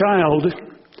little child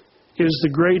is the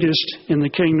greatest in the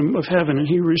kingdom of heaven. And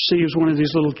he receives one of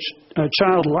these little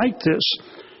child like this,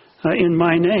 in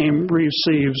my name,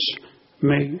 receives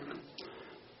me.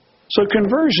 So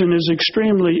conversion is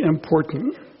extremely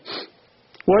important.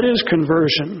 What is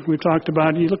conversion? We talked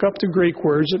about, you look up the Greek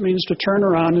words, it means to turn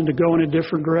around and to go in a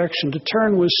different direction, to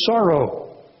turn with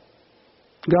sorrow.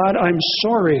 God, I'm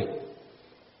sorry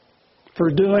for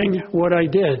doing what I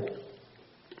did.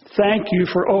 Thank you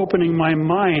for opening my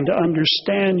mind to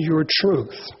understand your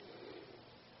truth.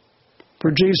 For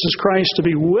Jesus Christ to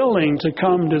be willing to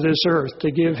come to this earth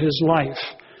to give his life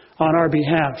on our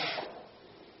behalf,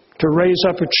 to raise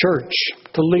up a church,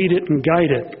 to lead it and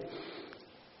guide it.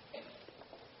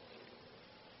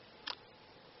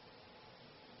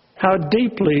 How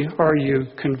deeply are you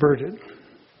converted?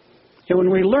 And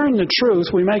when we learn the truth,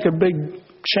 we make a big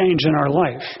change in our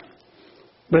life.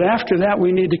 But after that,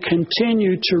 we need to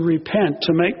continue to repent,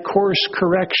 to make course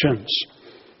corrections.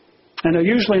 And they're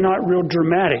usually not real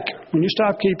dramatic. When you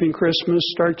stop keeping Christmas,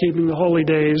 start keeping the holy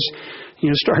days,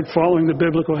 you start following the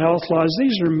biblical health laws,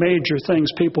 these are major things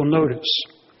people notice.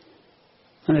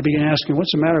 And they begin asking,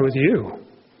 what's the matter with you?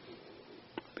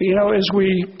 But you know, as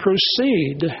we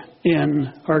proceed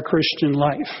in our Christian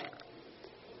life,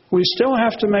 we still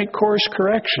have to make course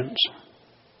corrections.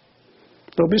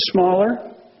 They'll be smaller.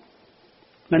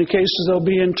 In many cases, they'll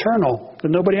be internal, that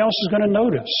nobody else is going to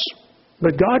notice.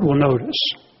 But God will notice.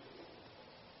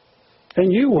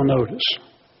 And you will notice.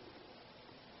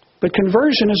 But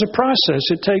conversion is a process.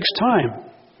 It takes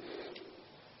time.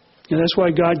 And that's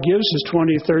why God gives us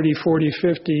 20, 30, 40,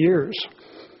 50 years.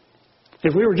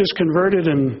 If we were just converted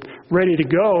and ready to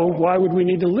go, why would we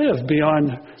need to live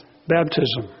beyond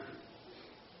baptism?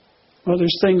 Well,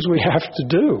 there's things we have to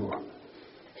do.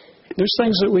 There's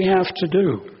things that we have to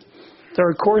do. There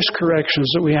are course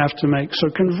corrections that we have to make. So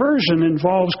conversion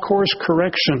involves course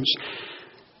corrections.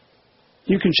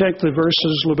 You can check the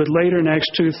verses a little bit later in Acts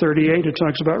 2:38. It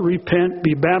talks about repent,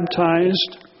 be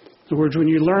baptized. In other words, when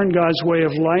you learn God's way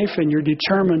of life and you're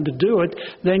determined to do it,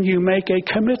 then you make a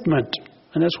commitment.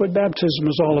 And that's what baptism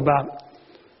is all about.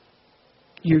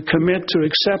 You commit to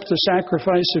accept the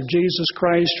sacrifice of Jesus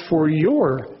Christ for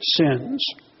your sins.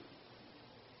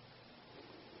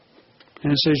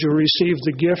 And it says you'll receive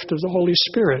the gift of the Holy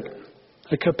Spirit,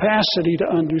 a capacity to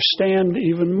understand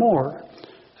even more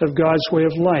of God's way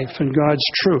of life and God's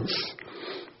truth,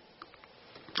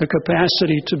 a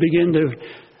capacity to begin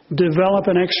to develop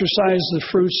and exercise the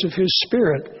fruits of His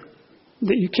Spirit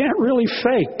that you can't really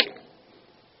fake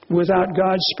without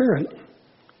God's Spirit.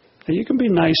 Now, you can be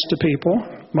nice to people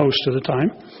most of the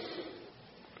time,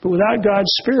 but without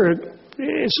God's Spirit,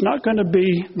 it's not going to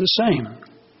be the same.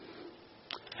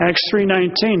 Acts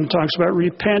 3:19 talks about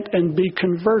repent and be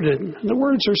converted. And the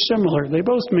words are similar. They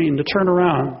both mean to turn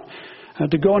around,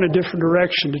 to go in a different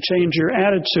direction, to change your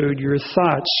attitude, your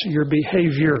thoughts, your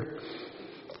behavior.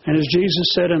 And as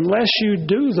Jesus said, unless you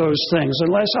do those things,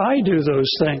 unless I do those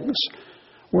things,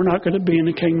 we're not going to be in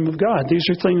the kingdom of God. These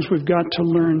are things we've got to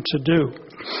learn to do.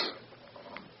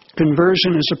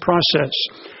 Conversion is a process.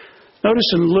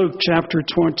 Notice in Luke chapter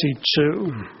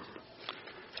 22,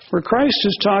 where Christ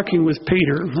is talking with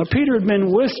Peter. Now, Peter had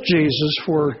been with Jesus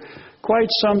for quite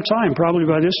some time, probably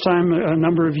by this time a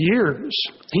number of years.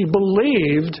 He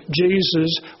believed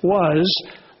Jesus was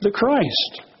the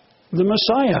Christ, the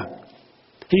Messiah.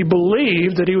 He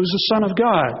believed that he was the Son of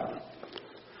God.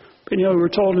 But we're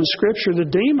told in Scripture the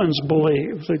demons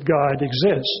believe that God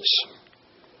exists.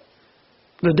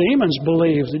 The demons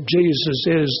believe that Jesus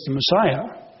is the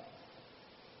Messiah.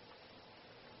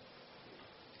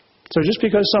 So just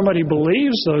because somebody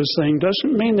believes those things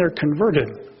doesn't mean they're converted.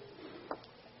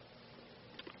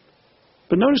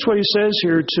 But notice what he says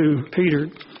here to Peter,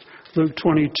 Luke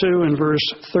 22 and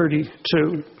verse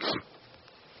 32.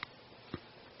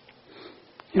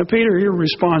 Peter here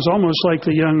responds almost like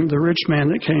the rich man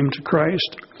that came to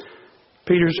Christ.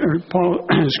 Paul,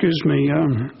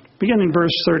 beginning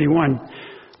verse 31.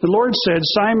 The Lord said,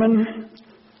 Simon,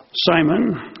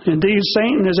 Simon, indeed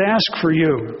Satan has asked for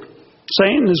you.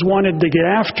 Satan has wanted to get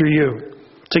after you,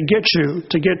 to get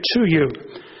to you,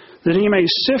 that he may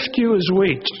sift you as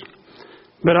wheat.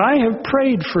 But I have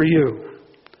prayed for you.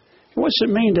 What's it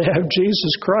mean to have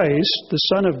Jesus Christ, the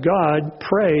Son of God,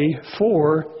 pray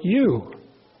for you?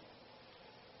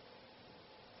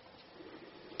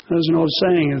 There's an old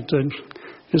saying,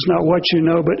 it's not what you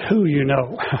know, but who you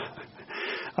know.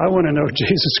 I want to know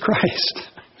Jesus Christ.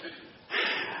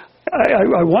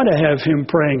 I want to have him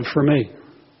praying for me,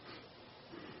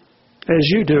 as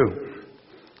you do.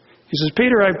 He says,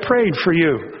 Peter, I prayed for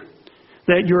you,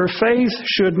 that your faith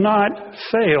should not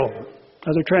fail.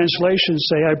 Other translations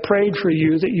say, I prayed for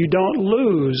you that you don't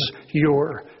lose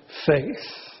your faith.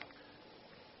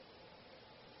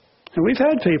 And we've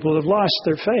had people who have lost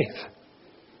their faith.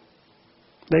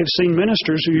 They've seen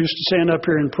ministers who used to stand up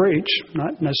here and preach,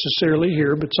 not necessarily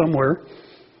here, but somewhere,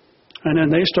 and then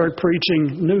they start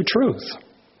preaching new truth.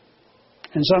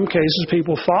 In some cases,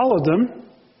 people followed them.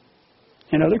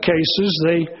 In other cases,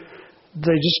 they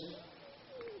just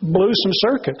blew some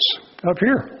circuits up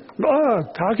here. Oh,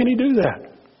 how can he do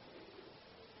that?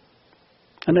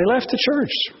 And they left the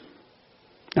church.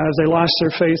 Now, have they lost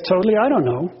their faith totally? I don't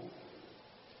know.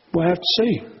 We'll have to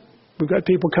see. We've got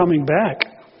people coming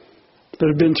back that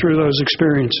have been through those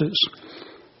experiences.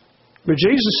 But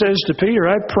Jesus says to Peter,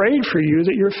 I prayed for you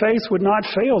that your faith would not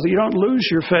fail, that you don't lose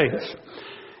your faith.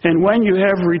 And when you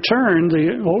have returned,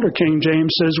 the older King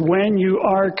James says, when you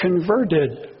are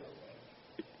converted,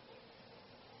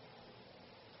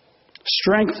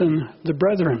 strengthen the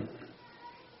brethren.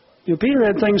 Peter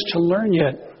had things to learn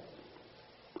yet.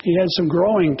 He had some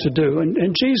growing to do,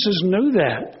 and Jesus knew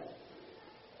that.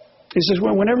 He says,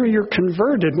 well, whenever you're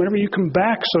converted, whenever you come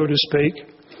back, so to speak,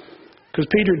 because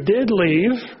Peter did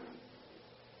leave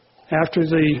after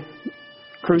the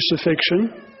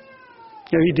crucifixion.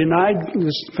 He denied, in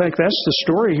fact, that's the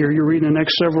story here. You read the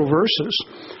next several verses.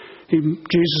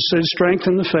 Jesus says,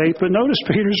 strengthen the faith. But notice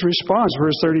Peter's response,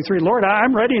 verse 33, Lord,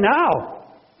 I'm ready now.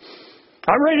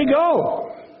 I'm ready to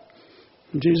go.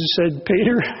 And Jesus said,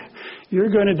 Peter, you're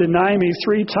going to deny me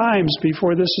 3 times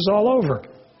before this is all over.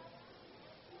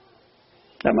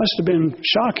 That must have been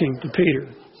shocking to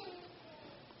Peter.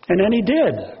 And then he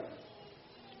did.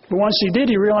 But once he did,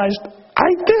 he realized, I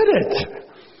did it.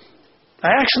 I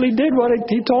actually did what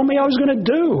he told me I was going to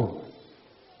do.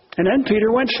 And then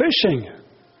Peter went fishing.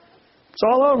 It's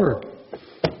all over.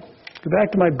 Go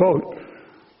back to my boat.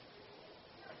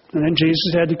 And then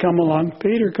Jesus had to come along.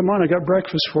 Peter, come on, I got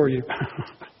breakfast for you.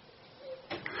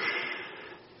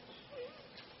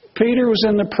 Peter was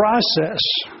in the process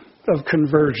of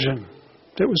conversion.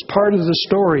 It was part of the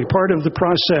story, part of the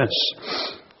process.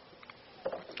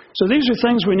 So these are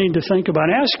things we need to think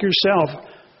about. Ask yourself,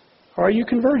 are you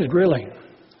converted, really?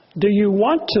 Do you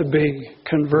want to be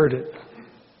converted?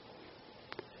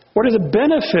 What are the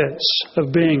benefits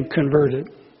of being converted?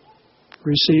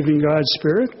 Receiving God's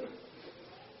Spirit?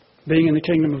 Being in the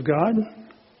kingdom of God?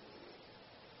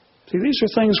 See, these are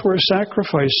things we're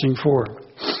sacrificing for.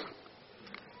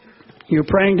 You're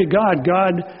praying to God,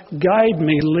 God, guide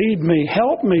me, lead me,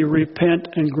 help me repent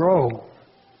and grow.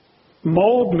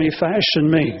 Mold me,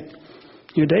 fashion me.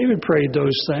 David prayed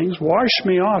those things. Wash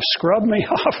me off, scrub me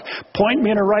off, point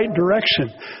me in the right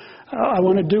direction. I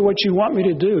want to do what you want me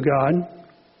to do, God.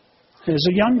 As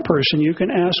a young person, you can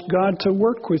ask God to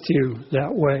work with you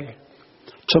that way,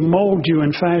 to mold you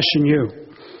and fashion you.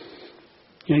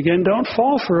 And again, don't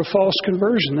fall for a false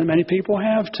conversion that many people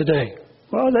have today.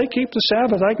 Well, they keep the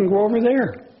Sabbath, I can go over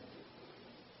there.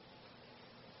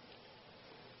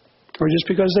 Or just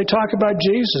because they talk about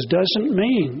Jesus doesn't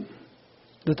mean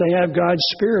that they have God's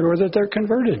Spirit or that they're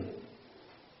converted.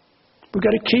 We've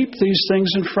got to keep these things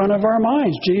in front of our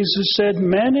minds. Jesus said,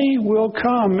 "Many will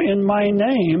come in my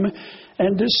name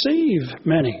and deceive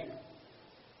many."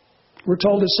 We're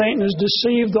told that Satan has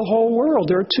deceived the whole world.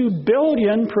 There are 2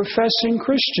 billion professing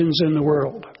Christians in the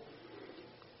world.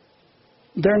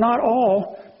 They're not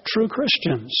all true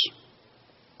Christians.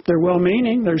 They're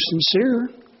well-meaning, they're sincere,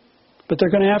 but they're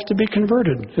going to have to be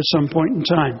converted at some point in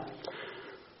time.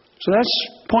 So that's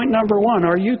point number 1.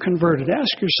 Are you converted?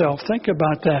 Ask yourself, think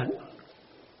about that.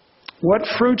 What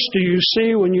fruits do you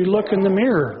see when you look in the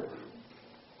mirror?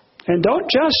 And don't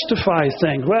justify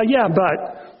things. Well, yeah, but...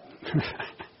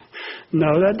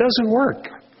 No, that doesn't work.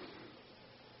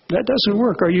 That doesn't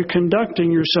work. Are you conducting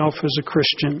yourself as a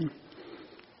Christian?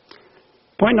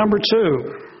 Point number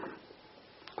 2.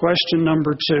 Question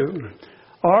number 2.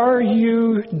 Are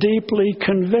you deeply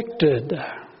convicted?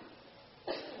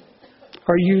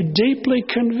 Are you deeply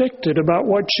convicted about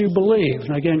what you believe?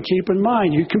 And again, keep in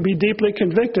mind, you can be deeply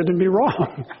convicted and be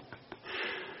wrong.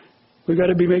 We've got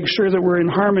to making sure that we're in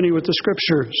harmony with the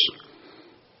Scriptures.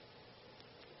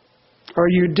 Are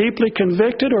you deeply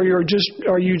convicted, or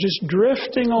are you just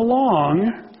drifting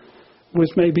along with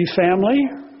maybe family,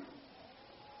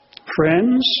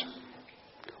 friends,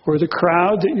 or the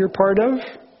crowd that you're part of?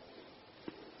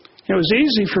 It was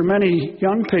easy for many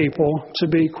young people to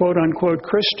be quote-unquote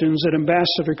Christians at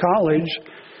Ambassador College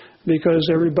because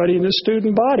everybody in the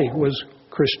student body was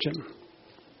Christian.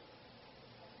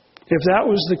 If that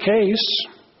was the case,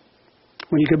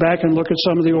 when you go back and look at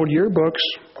some of the old yearbooks,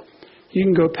 you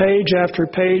can go page after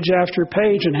page after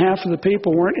page, and half of the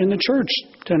people weren't in the church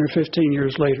 10 or 15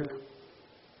 years later.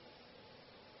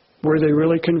 Were they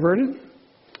really converted?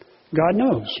 God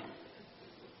knows.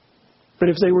 But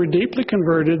if they were deeply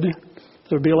converted, there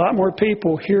would be a lot more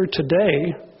people here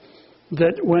today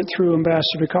that went through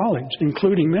Ambassador College,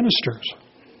 including ministers.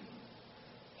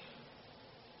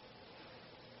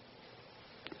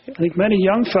 I think many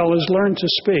young fellows learned to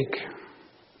speak.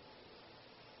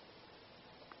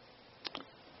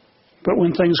 But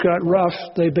when things got rough,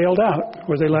 they bailed out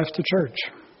or they left the church.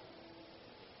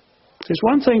 It's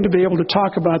one thing to be able to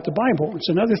talk about the Bible. It's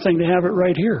another thing to have it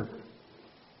right here,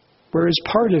 where it's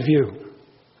part of you.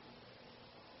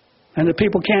 And that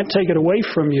people can't take it away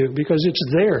from you because it's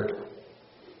there.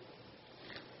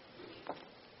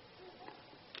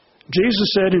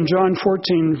 Jesus said in John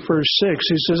 14, verse 6,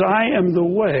 He says, "I am the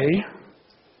way,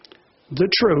 the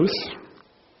truth,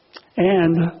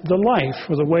 and the life,"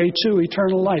 or the way to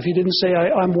eternal life. He didn't say,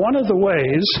 I'm one of the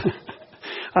ways.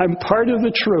 I'm part of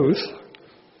the truth.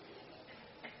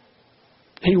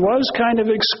 He was kind of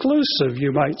exclusive,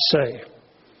 you might say,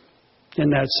 in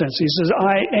that sense. He says,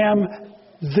 I am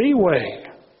the way,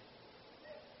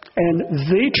 and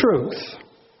the truth,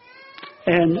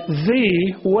 and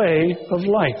the way of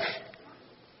life.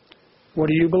 What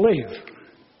do you believe?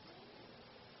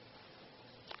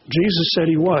 Jesus said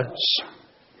He was.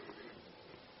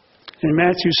 In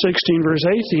Matthew 16, verse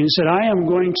 18, He said, I am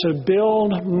going to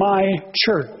build my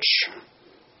church.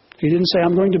 He didn't say,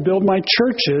 I'm going to build my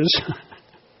churches.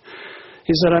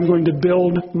 He said, I'm going to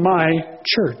build my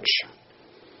church.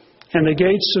 And the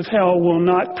gates of hell will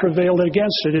not prevail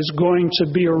against it. It's going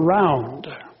to be around.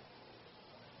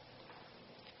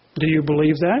 Do you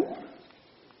believe that?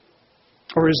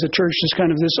 Or is the church just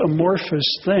kind of this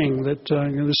amorphous thing that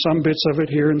there's some bits of it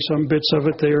here and some bits of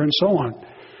it there and so on?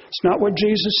 It's not what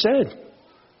Jesus said.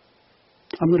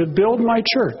 I'm going to build my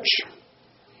church,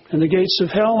 and the gates of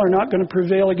hell are not going to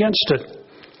prevail against it.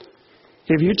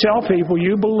 If you tell people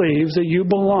you believe that you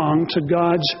belong to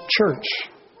God's church,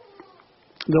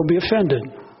 they'll be offended,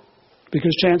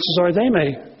 because chances are they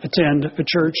may attend a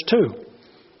church too.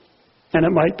 And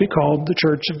it might be called the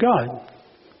Church of God,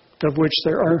 of which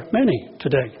there are many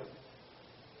today.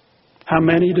 How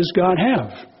many does God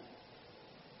have?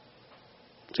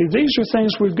 See, these are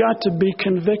things we've got to be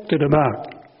convicted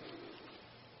about.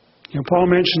 Paul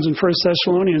mentions in 1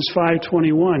 Thessalonians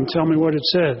 5:21, tell me what it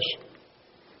says.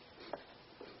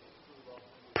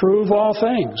 Prove all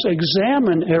things.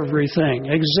 Examine everything.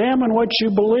 Examine what you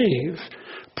believe.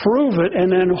 Prove it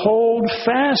and then hold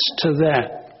fast to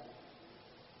that.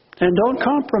 And don't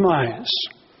compromise.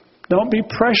 Don't be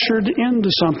pressured into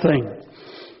something.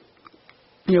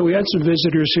 We had some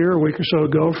visitors here a week or so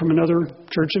ago from another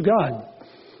Church of God.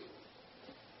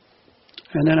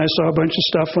 And then I saw a bunch of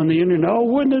stuff on the internet. Oh,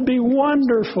 wouldn't it be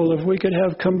wonderful if we could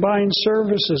have combined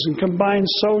services and combined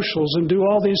socials and do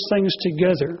all these things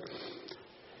together?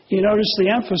 You notice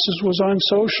the emphasis was on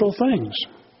social things.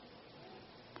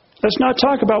 Let's not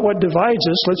talk about what divides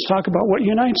us. Let's talk about what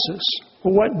unites us.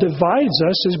 Well, what divides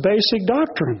us is basic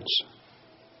doctrines.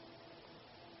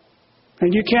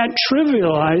 And you can't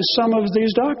trivialize some of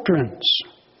these doctrines.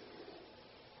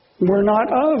 We're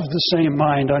not of the same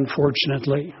mind,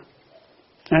 unfortunately,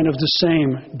 and of the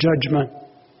same judgment.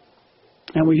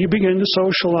 And when you begin to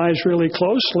socialize really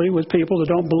closely with people that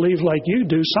don't believe like you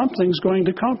do, something's going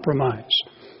to compromise.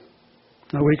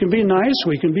 Now, we can be nice,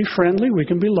 we can be friendly, we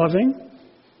can be loving,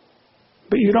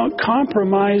 but you don't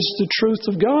compromise the truth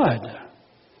of God.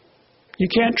 You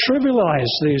can't trivialize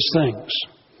these things.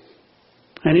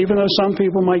 And even though some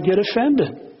people might get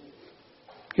offended,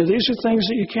 these are things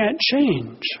that you can't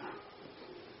change.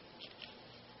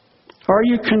 Are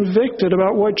you convicted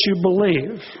about what you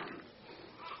believe?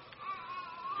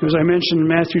 As I mentioned in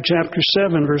Matthew chapter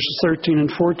 7, verses 13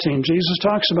 and 14, Jesus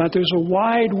talks about there's a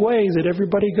wide way that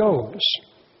everybody goes,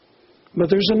 but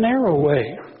there's a narrow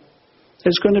way.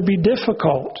 It's going to be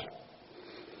difficult.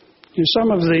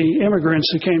 Some of the immigrants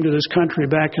that came to this country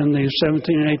back in the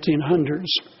 17 and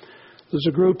 1800s, there's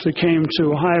a group that came to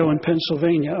Ohio and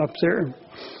Pennsylvania up there,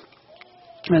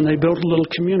 and they built a little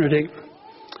community.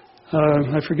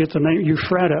 I forget the name,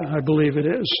 Ephrata, I believe it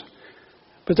is.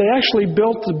 But they actually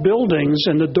built the buildings,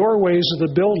 and the doorways of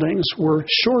the buildings were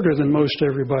shorter than most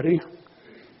everybody,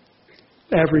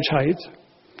 average height,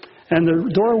 and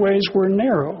the doorways were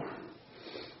narrow.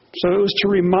 So it was to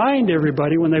remind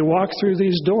everybody when they walked through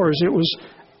these doors, it was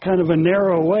kind of a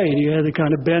narrow way. You had to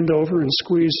kind of bend over and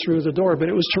squeeze through the door. But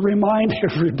it was to remind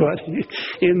everybody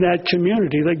in that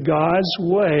community that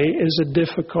God's way is a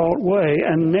difficult way,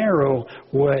 a narrow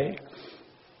way.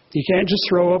 You can't just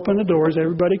throw open the doors,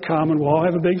 everybody come, and we'll all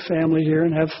have a big family here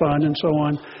and have fun and so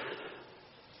on.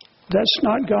 That's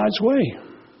not God's way.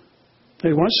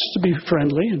 He wants us to be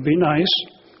friendly and be nice,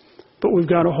 but we've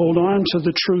got to hold on to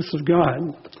the truth of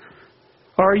God.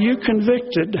 Are you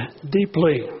convicted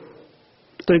deeply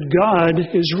that God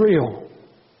is real?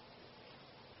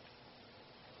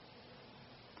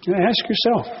 Now ask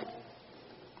yourself,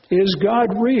 is God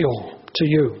real to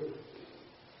you?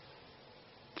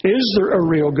 Is there a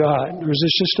real God, or is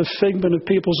this just a figment of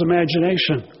people's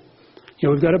imagination?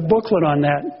 We've got a booklet on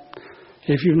that.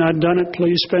 If you've not done it,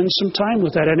 please spend some time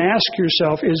with that and ask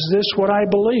yourself, is this what I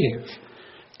believe?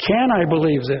 Can I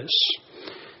believe this?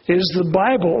 Is the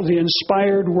Bible the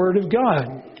inspired Word of God?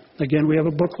 Again, we have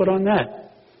a booklet on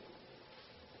that.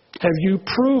 Have you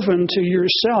proven to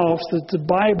yourself that the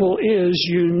Bible is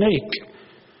unique?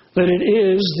 That it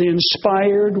is the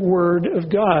inspired Word of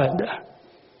God?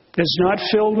 It's not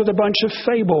filled with a bunch of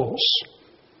fables.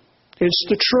 It's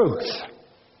the truth.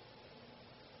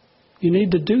 You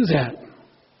need to do that,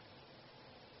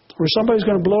 or somebody's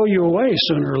going to blow you away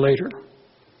sooner or later.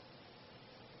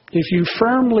 If you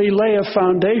firmly lay a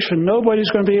foundation, nobody's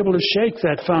going to be able to shake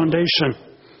that foundation.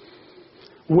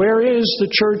 Where is the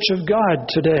church of God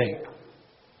today?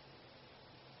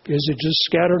 Is it just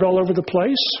scattered all over the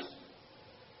place?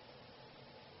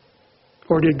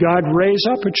 Or did God raise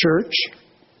up a church?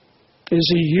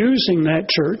 Is He using that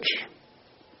church?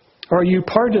 Are you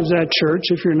part of that church?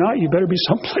 If you're not, you better be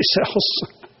someplace else.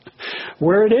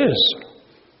 Where it is.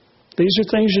 These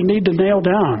are things you need to nail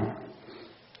down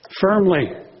firmly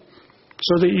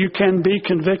so that you can be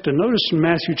convicted. Notice in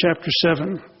Matthew chapter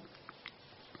 7.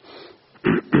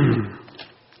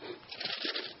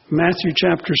 Matthew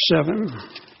chapter 7.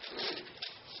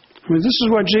 This is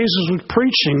what Jesus was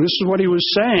preaching. This is what He was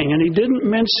saying. And He didn't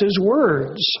mince His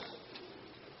words.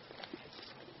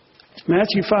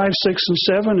 Matthew 5, 6, and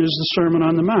 7 is the Sermon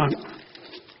on the Mount.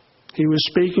 He was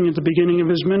speaking at the beginning of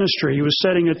His ministry. He was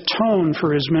setting a tone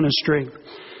for His ministry.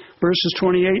 Verses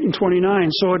 28 and 29.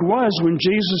 So it was when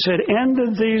Jesus had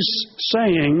ended these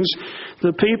sayings,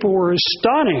 the people were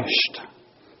astonished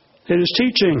at His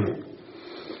teaching.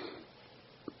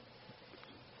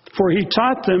 For He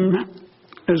taught them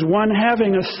as one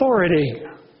having authority.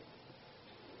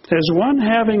 As one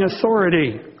having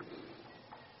authority.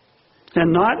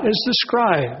 And not as the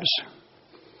scribes.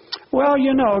 Well,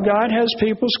 God has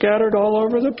people scattered all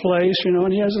over the place,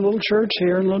 and He has a little church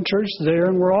here and a little church there,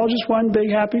 and we're all just one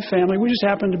big happy family. We just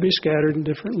happen to be scattered in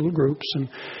different little groups. And,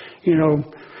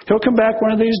 He'll come back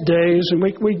one of these days, and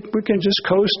we can just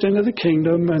coast into the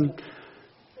kingdom. And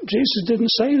Jesus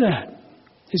didn't say that.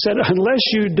 He said, unless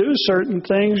you do certain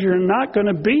things, you're not going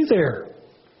to be there.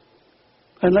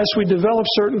 Unless we develop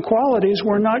certain qualities,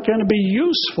 we're not going to be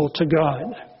useful to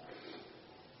God.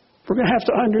 We're going to have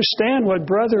to understand what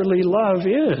brotherly love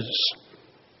is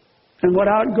and what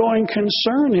outgoing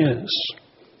concern is.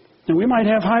 And we might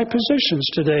have high positions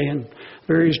today in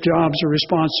various jobs or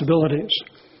responsibilities.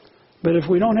 But if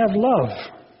we don't have love,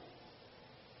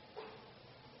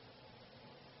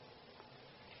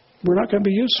 we're not going to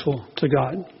be useful to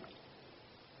God.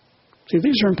 See,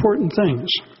 these are important things.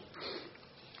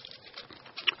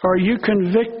 Are you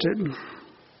convicted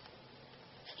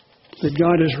that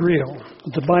God is real,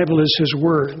 that the Bible is His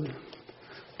Word,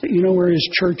 that you know where His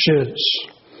church is,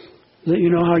 that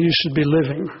you know how you should be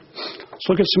living? Let's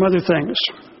look at some other things.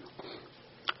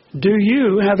 Do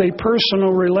you have a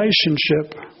personal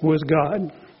relationship with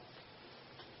God?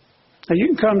 Now,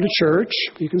 you can come to church,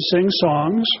 you can sing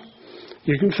songs,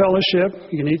 you can fellowship,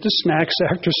 you can eat the snacks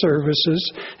after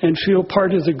services, and feel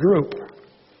part of the group.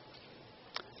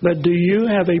 But do you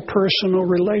have a personal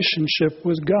relationship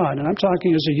with God? And I'm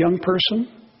talking as a young person.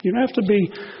 You don't have to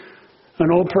be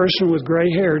an old person with gray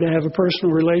hair to have a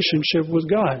personal relationship with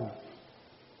God.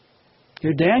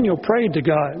 Daniel prayed to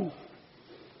God.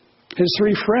 His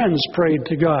 3 friends prayed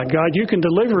to God. God, you can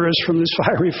deliver us from this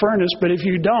fiery furnace, but if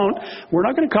you don't, we're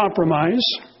not going to compromise.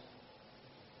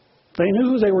 They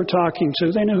knew who they were talking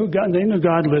to. They knew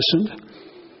God listened.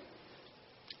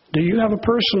 Do you have a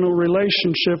personal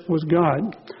relationship with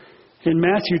God? In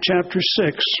Matthew chapter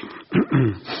 6,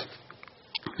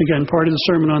 again, part of the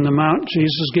Sermon on the Mount,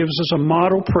 Jesus gives us a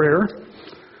model prayer.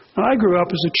 Now, I grew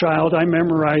up as a child. I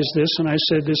memorized this, and I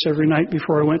said this every night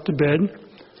before I went to bed.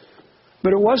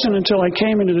 But it wasn't until I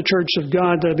came into the Church of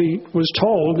God that I was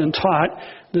told and taught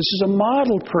this is a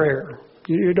model prayer.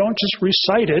 You don't just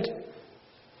recite it.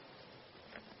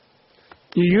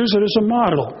 You use it as a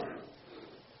model.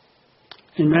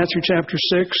 In Matthew chapter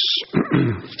 6, it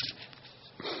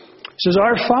says,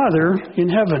 Our Father in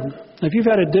heaven. Now, if you've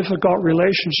had a difficult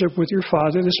relationship with your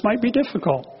Father, this might be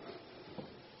difficult.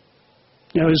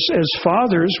 You know, as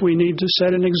fathers, we need to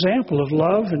set an example of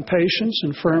love and patience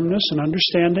and firmness and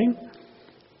understanding.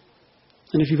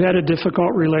 And if you've had a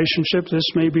difficult relationship,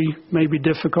 this may be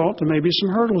difficult. There may be some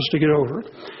hurdles to get over.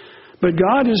 But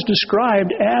God is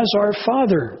described as our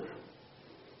Father.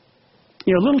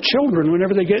 You know, little children,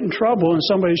 whenever they get in trouble and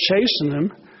somebody's chasing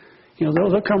them, you know,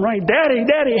 they'll come right, Daddy,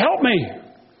 Daddy, help me.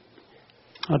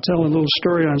 I'll tell a little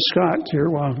story on Scott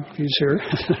here while he's here.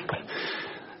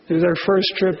 It was our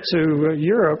first trip to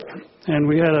Europe, and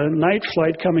we had a night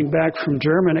flight coming back from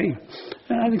Germany.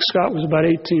 And I think Scott was about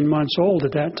 18 months old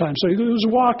at that time. So he was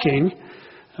walking,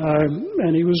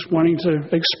 and he was wanting to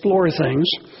explore things.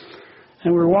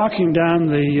 And we were walking down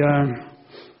the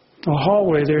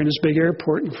hallway there in this big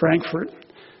airport in Frankfurt.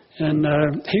 And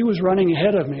he was running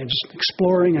ahead of me, just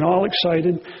exploring and all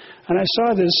excited. And I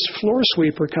saw this floor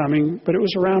sweeper coming, but it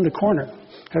was around the corner.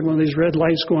 Had one of these red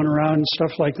lights going around and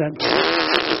stuff like that,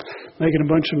 making a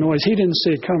bunch of noise. He didn't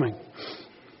see it coming.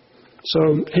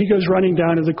 So he goes running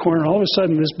down to the corner. All of a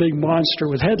sudden, this big monster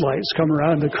with headlights come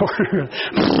around the corner.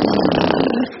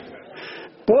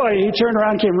 Boy, he turned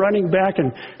around, came running back,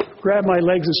 and grabbed my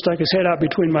legs and stuck his head out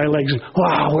between my legs.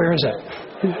 Wow, where is it?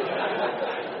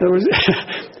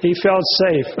 He felt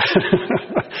safe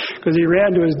because he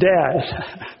ran to his dad.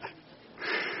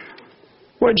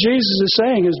 What Jesus is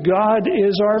saying is God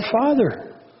is our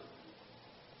Father.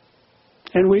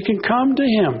 And we can come to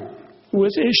Him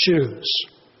with issues,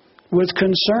 with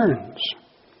concerns.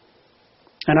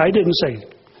 And I didn't say,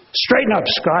 straighten up,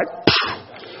 Scott.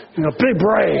 You know, be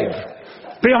brave.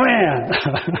 Be a man.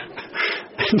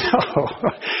 No.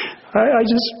 I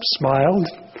just smiled.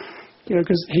 You know,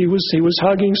 because he was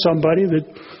hugging somebody that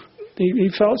he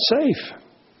felt safe.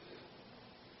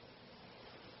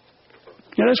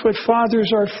 You know, that's what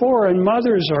fathers are for and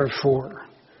mothers are for.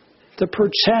 To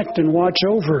protect and watch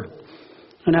over.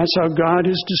 And that's how God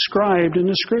is described in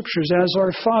the Scriptures as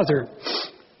our Father.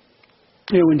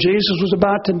 You know, when Jesus was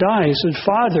about to die, He said,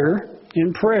 Father,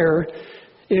 in prayer,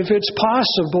 if it's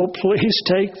possible, please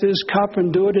take this cup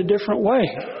and do it a different way.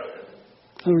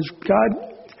 In other words, God,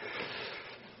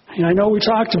 and I know we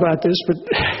talked about this, but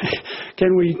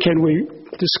can we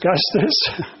discuss this?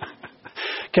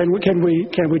 Can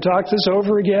we talk this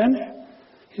over again?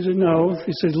 He said, no.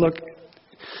 He said, look,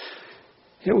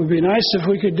 it would be nice if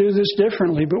we could do this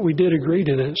differently, but we did agree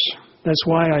to this. That's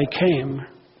why I came.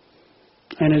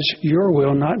 And it's your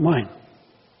will, not mine.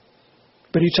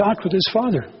 But He talked with His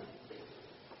Father.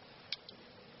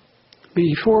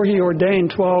 Before He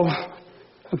ordained 12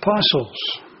 apostles,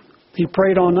 He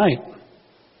prayed all night.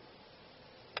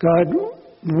 God,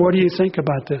 what do you think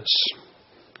about this?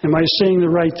 Am I seeing the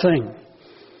right thing?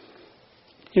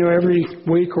 You know, every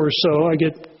week or so I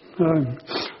get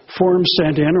form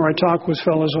sent in, or I talk with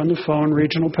fellows on the phone,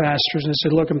 regional pastors, and I say,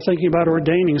 look, I'm thinking about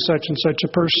ordaining such and such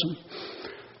a person.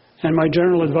 And my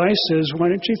general advice is, why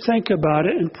don't you think about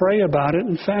it and pray about it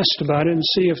and fast about it and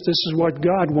see if this is what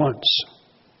God wants.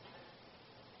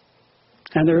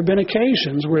 And there have been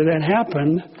occasions where that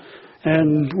happened,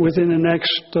 and within the next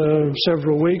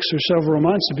several weeks or several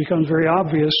months, it becomes very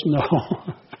obvious, no,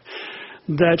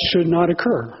 that should not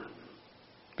occur,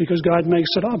 because God makes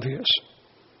it obvious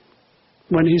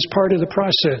when He's part of the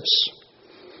process.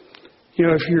 You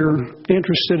know, if you're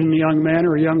interested in a young man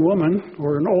or a young woman,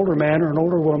 or an older man or an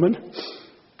older woman,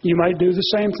 you might do the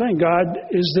same thing. God,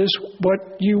 is this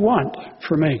what you want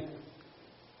for me?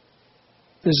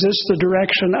 Is this the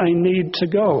direction I need to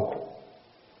go?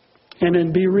 And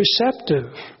then be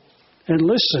receptive and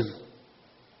listen.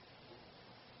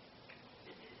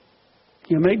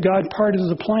 You make God part of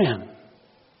the plan.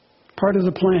 Part of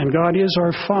the plan. God is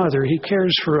our Father. He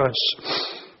cares for us.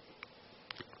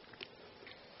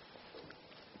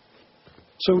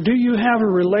 So do you have a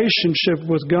relationship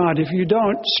with God? If you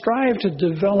don't, strive to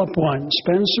develop one.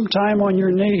 Spend some time on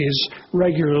your knees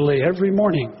regularly, every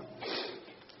morning.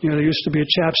 You know, there used to be a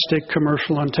chapstick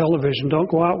commercial on television. Don't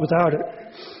go out without it.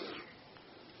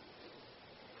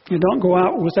 You don't go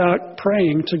out without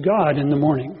praying to God in the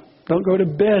morning. Don't go to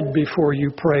bed before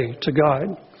you pray to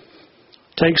God.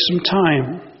 Take some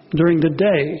time during the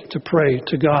day to pray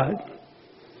to God.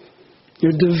 You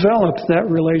develop that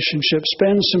relationship.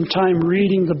 Spend some time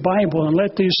reading the Bible and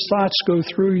let these thoughts go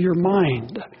through your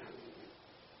mind.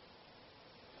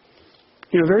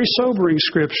 You know, very sobering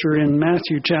scripture in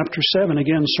Matthew chapter 7,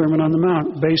 again, Sermon on the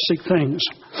Mount, basic things.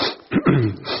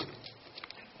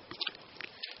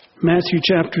 Matthew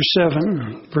chapter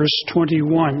 7, verse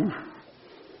 21.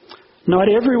 Not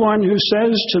everyone who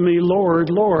says to me, Lord,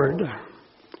 Lord,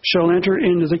 shall enter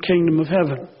into the kingdom of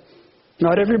heaven.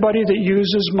 Not everybody that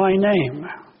uses my name.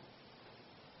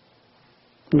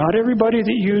 Not everybody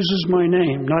that uses my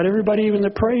name. Not everybody even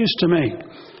that prays to me.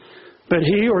 But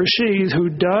he or she who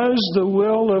does the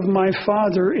will of my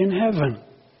Father in heaven.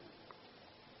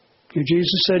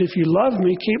 Jesus said, if you love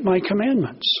me, keep my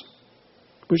commandments.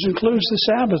 Which includes the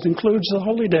Sabbath, includes the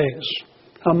holy days,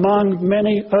 among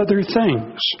many other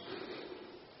things.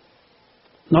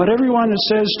 Not everyone that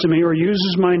says to me or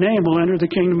uses my name will enter the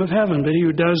kingdom of heaven, but he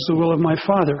who does the will of my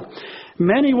Father.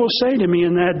 Many will say to me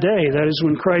in that day, that is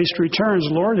when Christ returns,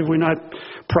 Lord, have we not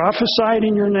prophesied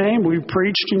in your name? We've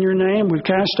preached in your name. We've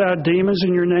cast out demons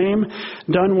in your name,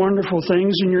 done wonderful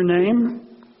things in your name.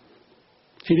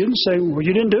 He didn't say, well,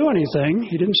 you didn't do anything.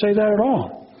 He didn't say that at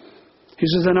all. He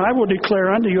says, then I will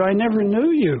declare unto you, I never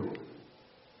knew you.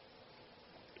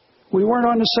 We weren't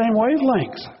on the same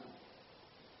wavelength.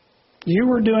 You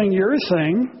were doing your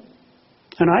thing,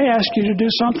 and I asked you to do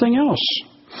something else.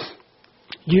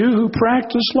 You who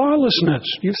practice lawlessness.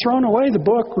 You've thrown away the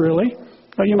book, really.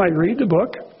 Well, you might read the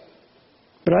book.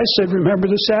 But I said, remember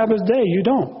the Sabbath day. You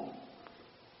don't.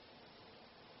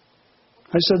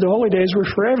 I said, the holy days were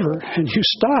forever, and you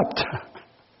stopped.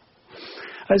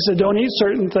 I said, don't eat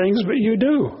certain things, but you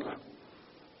do.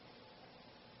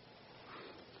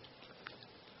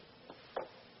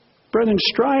 Brethren,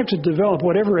 strive to develop,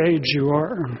 whatever age you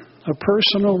are, a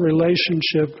personal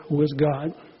relationship with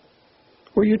God,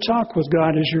 where you talk with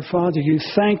God as your Father. You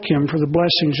thank Him for the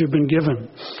blessings you've been given,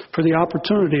 for the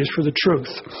opportunities, for the truth.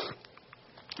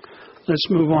 Let's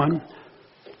move on.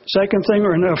 Second thing,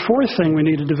 or no, fourth thing we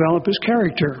need to develop is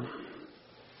character.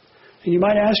 And you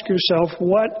might ask yourself,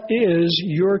 what is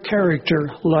your character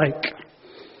like?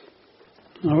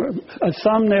 A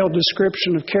thumbnail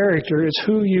description of character is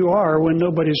who you are when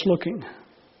nobody's looking.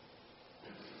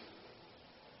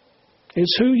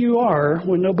 It's who you are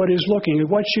when nobody's looking. It's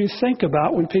what you think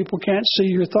about when people can't see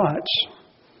your thoughts.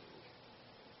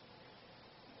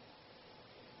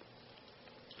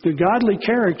 The godly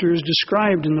character is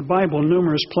described in the Bible in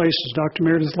numerous places. Dr.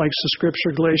 Meredith likes the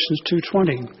scripture, Galatians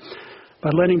 2:20. By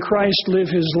letting Christ live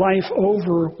His life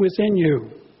over within you.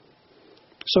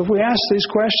 So if we ask these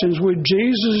questions, would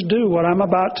Jesus do what I'm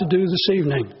about to do this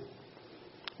evening?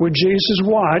 Would Jesus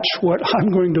watch what I'm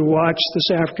going to watch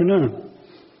this afternoon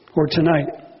or tonight?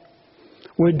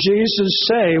 Would Jesus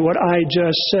say what I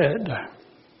just said?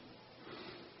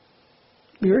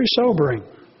 Very sobering.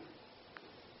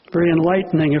 Very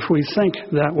enlightening if we think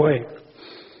that way.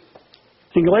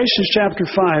 In Galatians chapter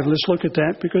 5, let's look at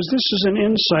that, because this is an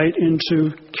insight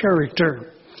into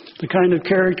character. The kind of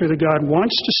character that God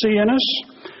wants to see in us,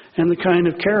 and the kind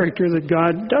of character that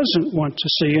God doesn't want to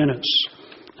see in us.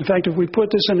 In fact, if we put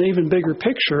this in an even bigger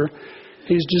picture,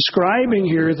 He's describing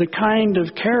here the kind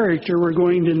of character we're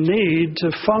going to need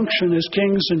to function as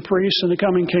kings and priests in the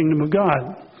coming kingdom of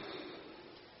God.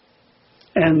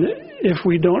 And if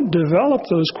we don't develop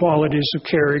those qualities of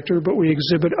character, but we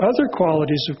exhibit other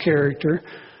qualities of character,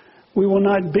 we will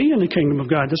not be in the kingdom of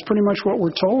God. That's pretty much what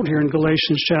we're told here in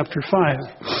Galatians chapter 5.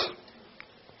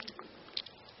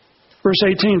 Verse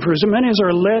 18, for as many as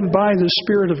are led by the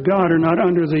Spirit of God are not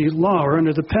under the law or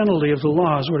under the penalty of the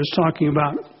law, is what it's talking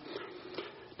about.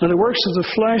 Now the works of the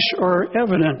flesh are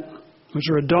evident, which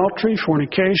are adultery,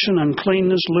 fornication,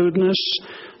 uncleanness, lewdness,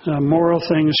 moral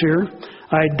things here,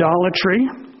 idolatry,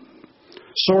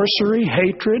 sorcery,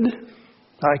 hatred.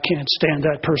 I can't stand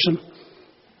that person,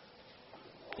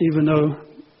 even though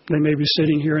they may be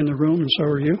sitting here in the room and so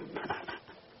are you.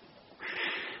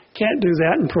 Can't do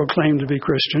that and proclaim to be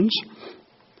Christians.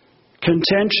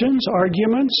 Contentions,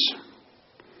 arguments,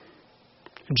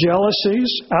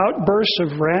 jealousies, outbursts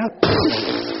of wrath,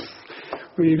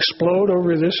 where you explode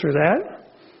over this or that.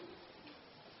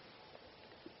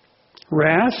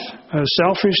 Wrath,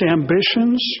 selfish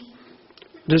ambitions,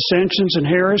 dissensions and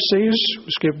heresies.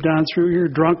 Skip down through here,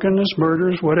 drunkenness,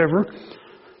 murders, whatever.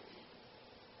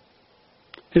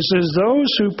 It says, those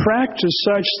who practice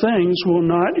such things will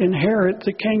not inherit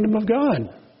the kingdom of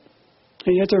God.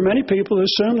 And yet there are many people who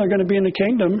assume they're going to be in the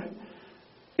kingdom,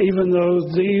 even though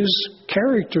these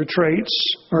character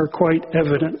traits are quite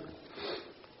evident.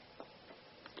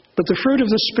 But the fruit of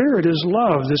the Spirit is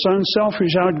love, this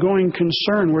unselfish, outgoing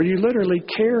concern where you literally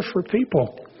care for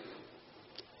people.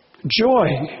 Joy,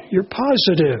 you're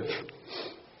positive.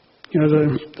 You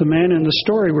know, the man in the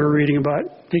story we're reading about,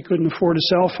 he couldn't afford a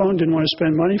cell phone, didn't want to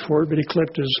spend money for it, but he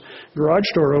clipped his garage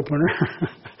door opener.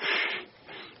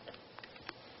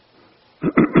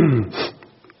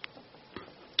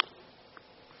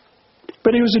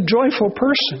 But he was a joyful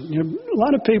person. You know, a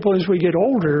lot of people, as we get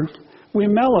older, we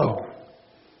mellow.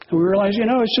 And we realize,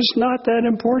 it's just not that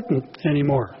important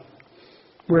anymore.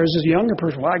 Whereas as a younger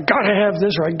person, well, I got to have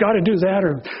this, or I got to do that,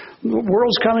 or the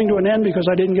world's coming to an end because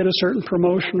I didn't get a certain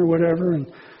promotion or whatever,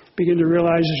 and begin to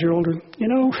realize as you're older,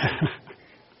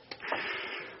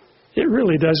 it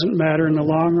really doesn't matter in the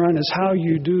long run. It's how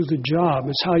you do the job.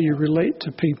 It's how you relate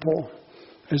to people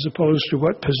as opposed to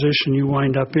what position you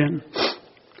wind up in.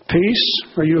 Peace,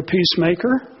 are you a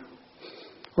peacemaker?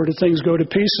 Or do things go to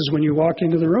pieces when you walk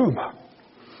into the room?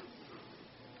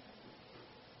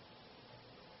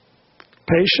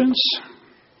 Patience,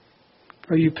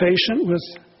 are you patient with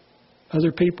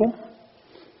other people?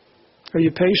 Are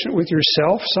you patient with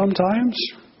yourself sometimes?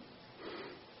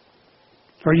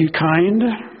 Are you kind?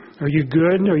 Are you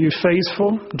good? Are you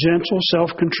faithful, gentle,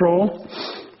 self-control?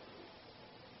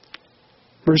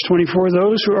 Verse 24,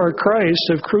 those who are Christ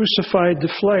have crucified the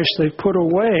flesh. They've put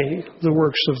away the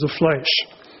works of the flesh.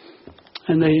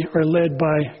 And they are led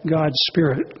by God's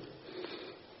Spirit.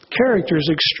 Character is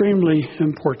extremely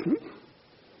important.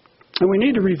 And we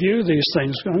need to review these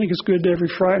things. I think it's good every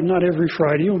Friday, not every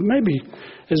Friday, maybe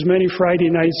as many Friday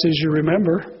nights as you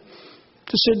remember,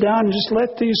 to sit down and just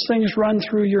let these things run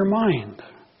through your mind.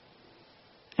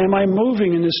 Am I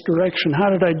moving in this direction? How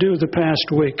did I do the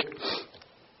past week?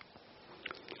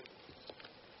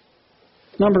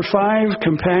 Number 5,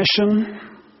 compassion.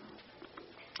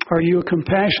 Are you a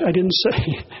compassionate? I didn't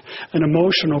say an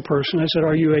emotional person. I said,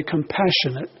 are you a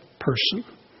compassionate person?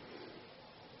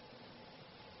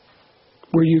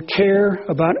 Where you care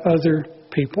about other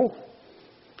people.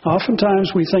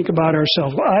 Oftentimes we think about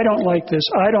ourselves. Well, I don't like this.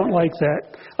 I don't like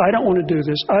that. I don't want to do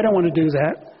this. I don't want to do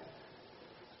that.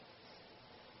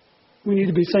 We need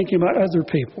to be thinking about other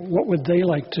people. What would they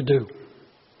like to do?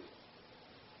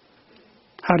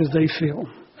 How do they feel?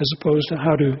 As opposed to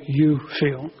how do you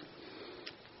feel?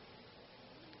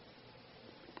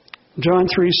 John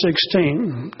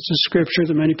 3:16, it's a scripture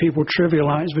that many people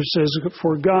trivialize, but it says,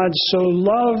 for God so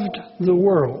loved the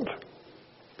world,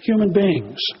 human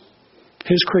beings,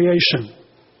 His creation,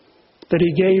 that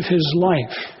He gave His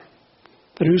life,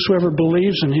 that whosoever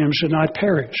believes in Him should not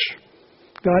perish.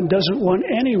 God doesn't want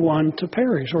anyone to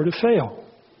perish or to fail.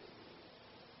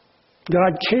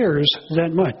 God cares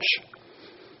that much.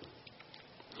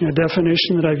 A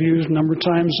definition that I've used a number of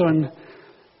times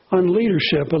on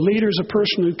leadership. A leader is a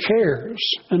person who cares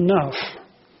enough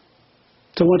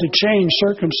to want to change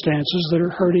circumstances that are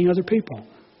hurting other people.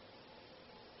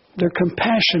 They're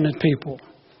compassionate people.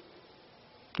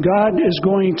 God is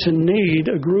going to need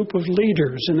a group of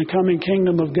leaders in the coming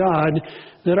kingdom of God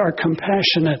that are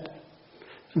compassionate,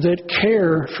 that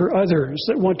care for others,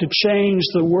 that want to change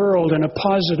the world in a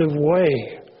positive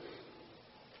way.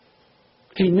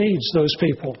 He needs those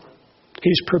people.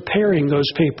 He's preparing those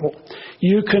people.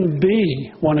 You can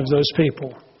be one of those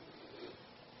people.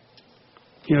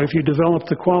 If you develop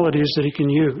the qualities that He can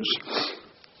use.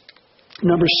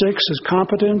 Number 6 is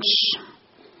competence.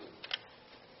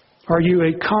 Are you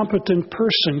a competent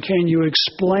person? Can you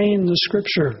explain the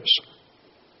Scriptures?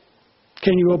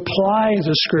 Can you apply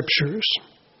the Scriptures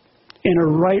in a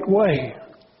right way?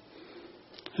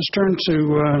 Let's turn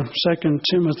to 2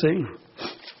 Timothy.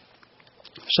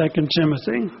 2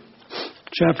 Timothy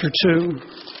chapter 2,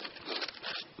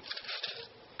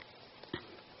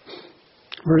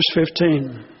 verse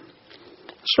 15.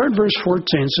 Start verse 14.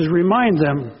 It says, remind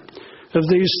them of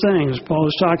these things. Paul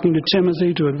is talking to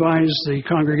Timothy to advise the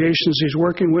congregations he's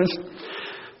working with.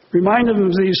 Remind them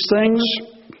of these things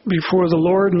before the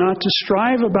Lord, not to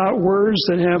strive about words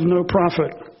that have no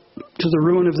profit, to the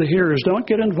ruin of the hearers. Don't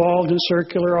get involved in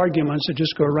circular arguments that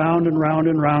just go round and round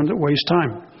and round that waste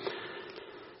time.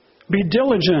 Be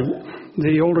diligent.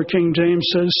 The older King James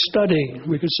says study.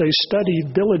 We could say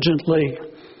study diligently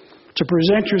to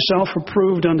present yourself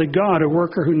approved unto God, a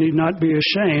worker who need not be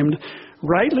ashamed,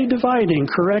 rightly dividing,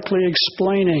 correctly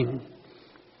explaining,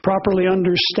 properly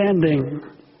understanding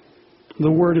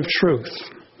the word of truth.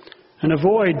 And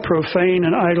avoid profane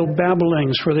and idle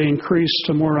babblings, for they increase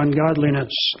to more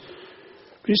ungodliness.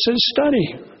 But he says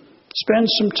study. Spend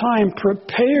some time.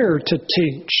 Prepare to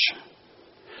teach.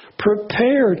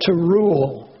 Prepare to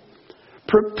rule.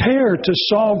 Prepare to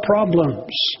solve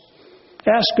problems.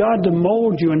 Ask God to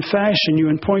mold you and fashion you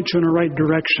and point you in the right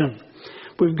direction.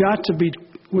 We've got to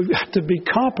be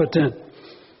competent.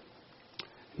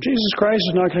 Jesus Christ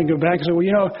is not going to go back and say,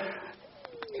 well,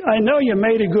 I know you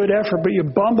made a good effort, but you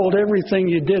bumbled everything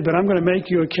you did, but I'm going to make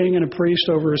you a king and a priest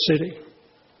over a city.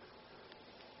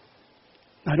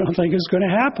 I don't think it's going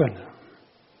to happen.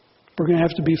 We're going to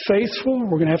have to be faithful.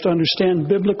 We're going to have to understand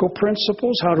biblical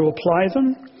principles, how to apply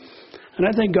them. And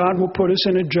I think God will put us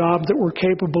in a job that we're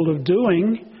capable of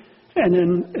doing. And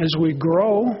then as we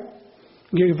grow,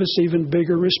 give us even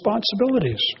bigger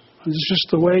responsibilities. It's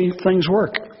just the way things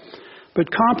work. But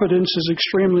competence is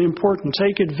extremely important.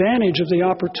 Take advantage of the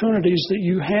opportunities that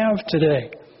you have today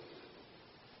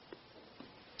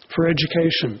for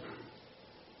education,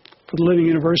 for the Living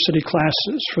University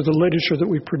classes, for the literature that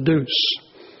we produce.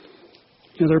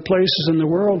 There are places in the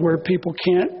world where people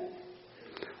can't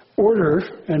order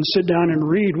and sit down and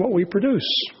read what we produce.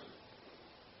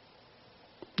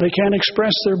 They can't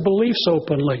express their beliefs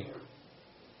openly.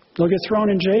 They'll get thrown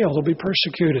in jail. They'll be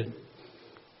persecuted.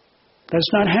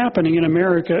 That's not happening in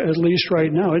America, at least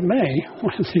right now. It may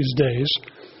one of these days.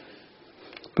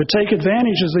 But take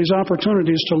advantage of these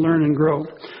opportunities to learn and grow.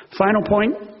 Final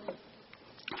point,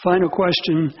 final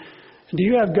question. Do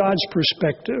you have God's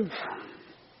perspective?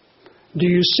 Do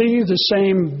you see the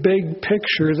same big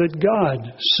picture that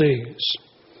God sees?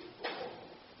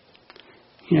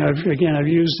 I've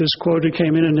used this quote. It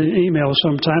came in an email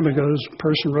some time ago. This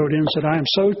person wrote in and said, I am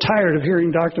so tired of hearing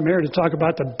Dr. Meredith talk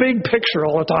about the big picture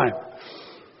all the time.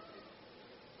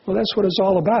 Well, that's what it's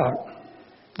all about.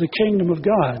 The kingdom of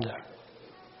God.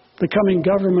 The coming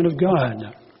government of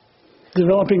God.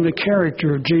 Developing the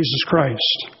character of Jesus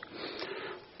Christ.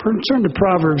 Turn to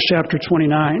Proverbs chapter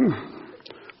 29.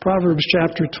 Proverbs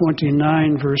chapter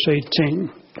 29, verse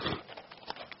 18.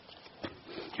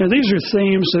 Now, these are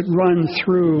themes that run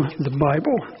through the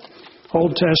Bible,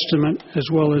 Old Testament as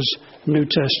well as New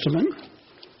Testament.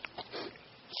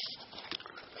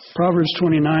 Proverbs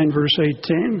 29, verse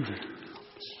 18.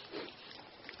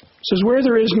 It says, where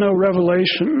there is no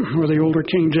revelation, or the older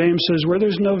King James says, where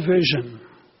there's no vision,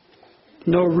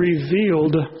 no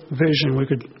revealed vision, we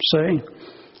could say,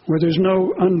 where there's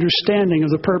no understanding of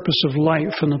the purpose of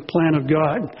life and the plan of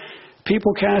God,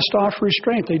 people cast off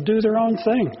restraint. They do their own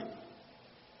thing.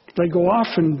 They go off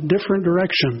in different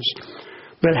directions.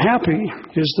 But happy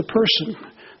is the person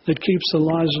that keeps the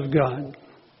laws of God.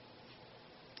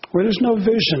 Where there's no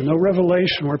vision, no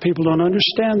revelation, where people don't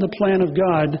understand the plan of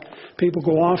God, people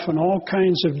go off in all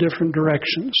kinds of different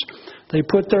directions. They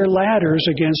put their ladders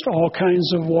against all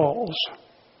kinds of walls.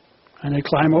 And they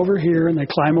climb over here and they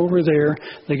climb over there.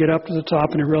 They get up to the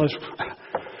top and they realize,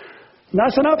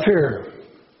 nothing up here.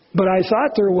 But I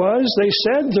thought there was. They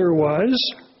said there was.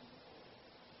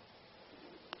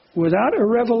 Without a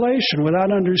revelation,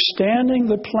 without understanding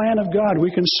the plan of God,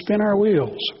 we can spin our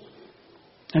wheels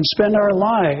and spend our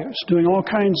lives doing all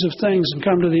kinds of things and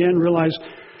come to the end and realize,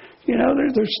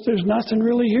 there's nothing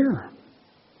really here.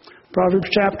 Proverbs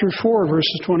chapter 4,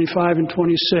 verses 25 and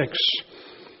 26.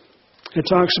 It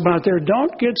talks about there,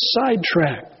 don't get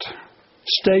sidetracked.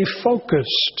 Stay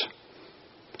focused.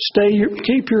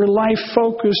 Keep your life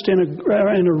focused in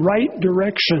a right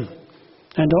direction.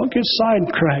 And don't get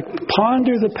sidetracked.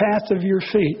 Ponder the path of your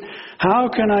feet. How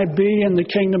can I be in the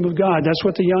kingdom of God? That's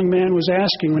what the young man was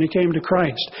asking when he came to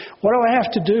Christ. What do I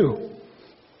have to do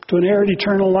to inherit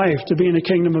eternal life, to be in the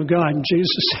kingdom of God? And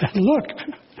Jesus said, look,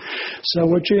 So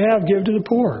what you have, give to the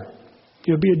poor.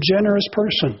 You'll be a generous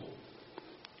person.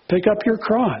 Pick up your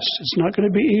cross. It's not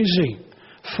going to be easy.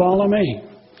 Follow me.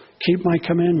 Keep my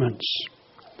commandments.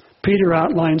 Peter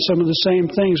outlined some of the same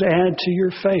things. Add to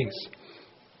your faith,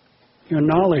 your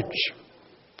knowledge,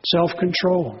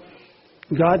 self-control,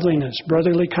 godliness,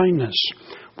 brotherly kindness.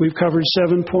 We've covered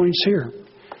 7 points here.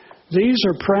 These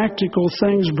are practical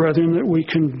things, brethren, that we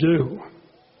can do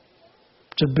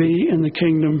to be in the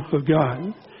kingdom of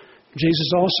God.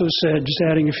 Jesus also said, just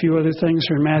adding a few other things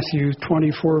here in Matthew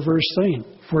 24, verse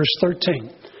 13.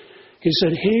 He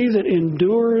said, he that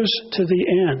endures to the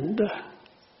end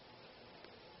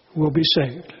will be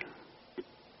saved.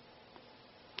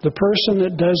 The person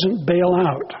that doesn't bail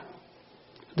out,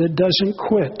 that doesn't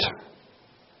quit,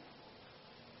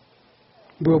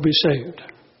 will be saved.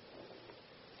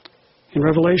 In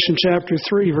Revelation chapter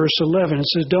 3, verse 11, it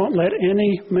says, don't let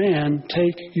any man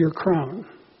take your crown.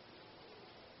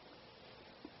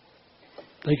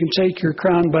 They can take your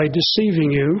crown by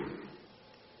deceiving you,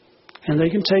 and they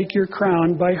can take your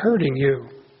crown by hurting you.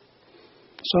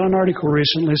 I saw an article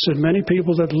recently that said many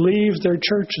people that leave their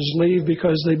churches leave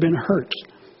because they've been hurt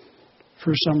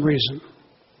for some reason.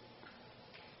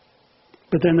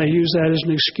 But then they use that as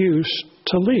an excuse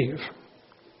to leave.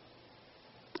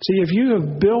 See, if you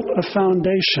have built a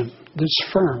foundation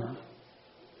that's firm,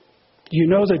 you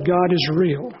know that God is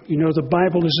real. You know the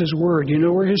Bible is His Word. You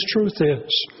know where His truth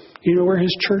is. You know where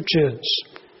His church is.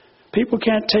 People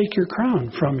can't take your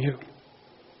crown from you.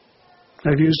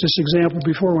 I've used this example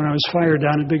before when I was fired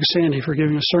down at Big Sandy for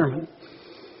giving a sermon.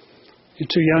 The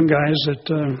two young guys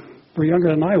that were younger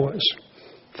than I was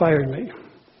fired me.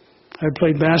 I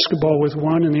played basketball with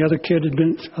one, and the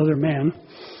other man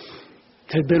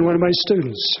had been one of my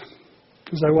students.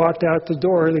 As I walked out the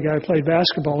door, the guy I played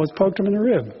basketball with poked him in the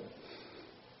rib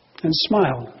and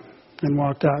smiled and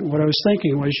walked out. And what I was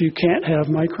thinking was, you can't have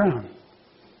my crown.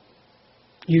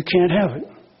 You can't have it.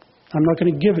 I'm not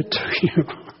going to give it to you.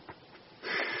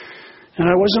 And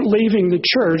I wasn't leaving the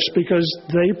church because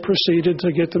they proceeded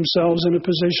to get themselves in a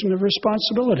position of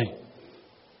responsibility.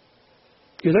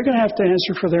 They're going to have to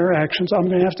answer for their actions. I'm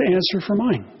going to have to answer for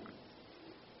mine.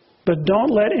 But don't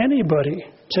let anybody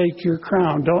take your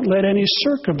crown. Don't let any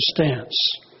circumstance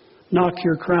knock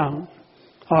your crown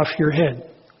off your head.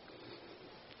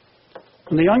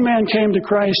 When the young man came to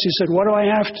Christ, he said, what do I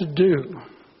have to do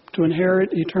to inherit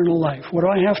eternal life? What do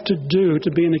I have to do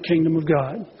to be in the kingdom of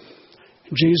God?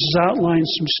 Jesus outlined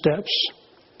some steps.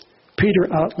 Peter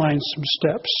outlined some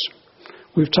steps.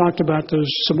 We've talked about those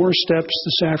some more steps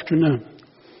this afternoon.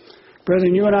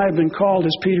 Brethren, you and I have been called,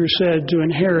 as Peter said, to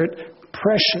inherit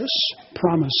precious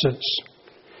promises.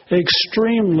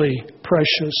 Extremely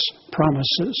precious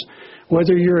promises.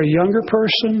 Whether you're a younger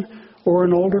person or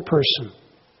an older person,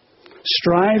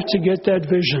 strive to get that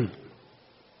vision.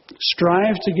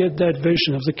 Strive to get that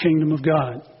vision of the kingdom of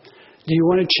God. Do you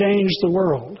want to change the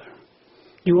world?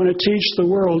 Do you want to teach the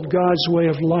world God's way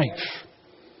of life?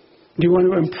 Do you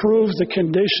want to improve the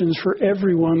conditions for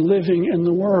everyone living in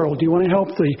the world? Do you want to help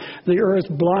the earth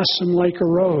blossom like a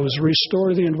rose,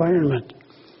 restore the environment?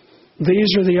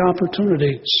 These are the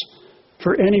opportunities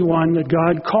for anyone that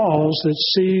God calls that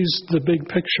sees the big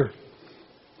picture.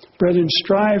 Brethren,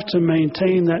 strive to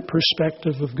maintain that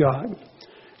perspective of God.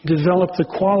 Develop the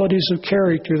qualities of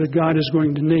character that God is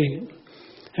going to need.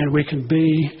 And we can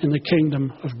be in the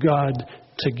kingdom of God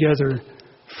together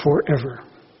forever.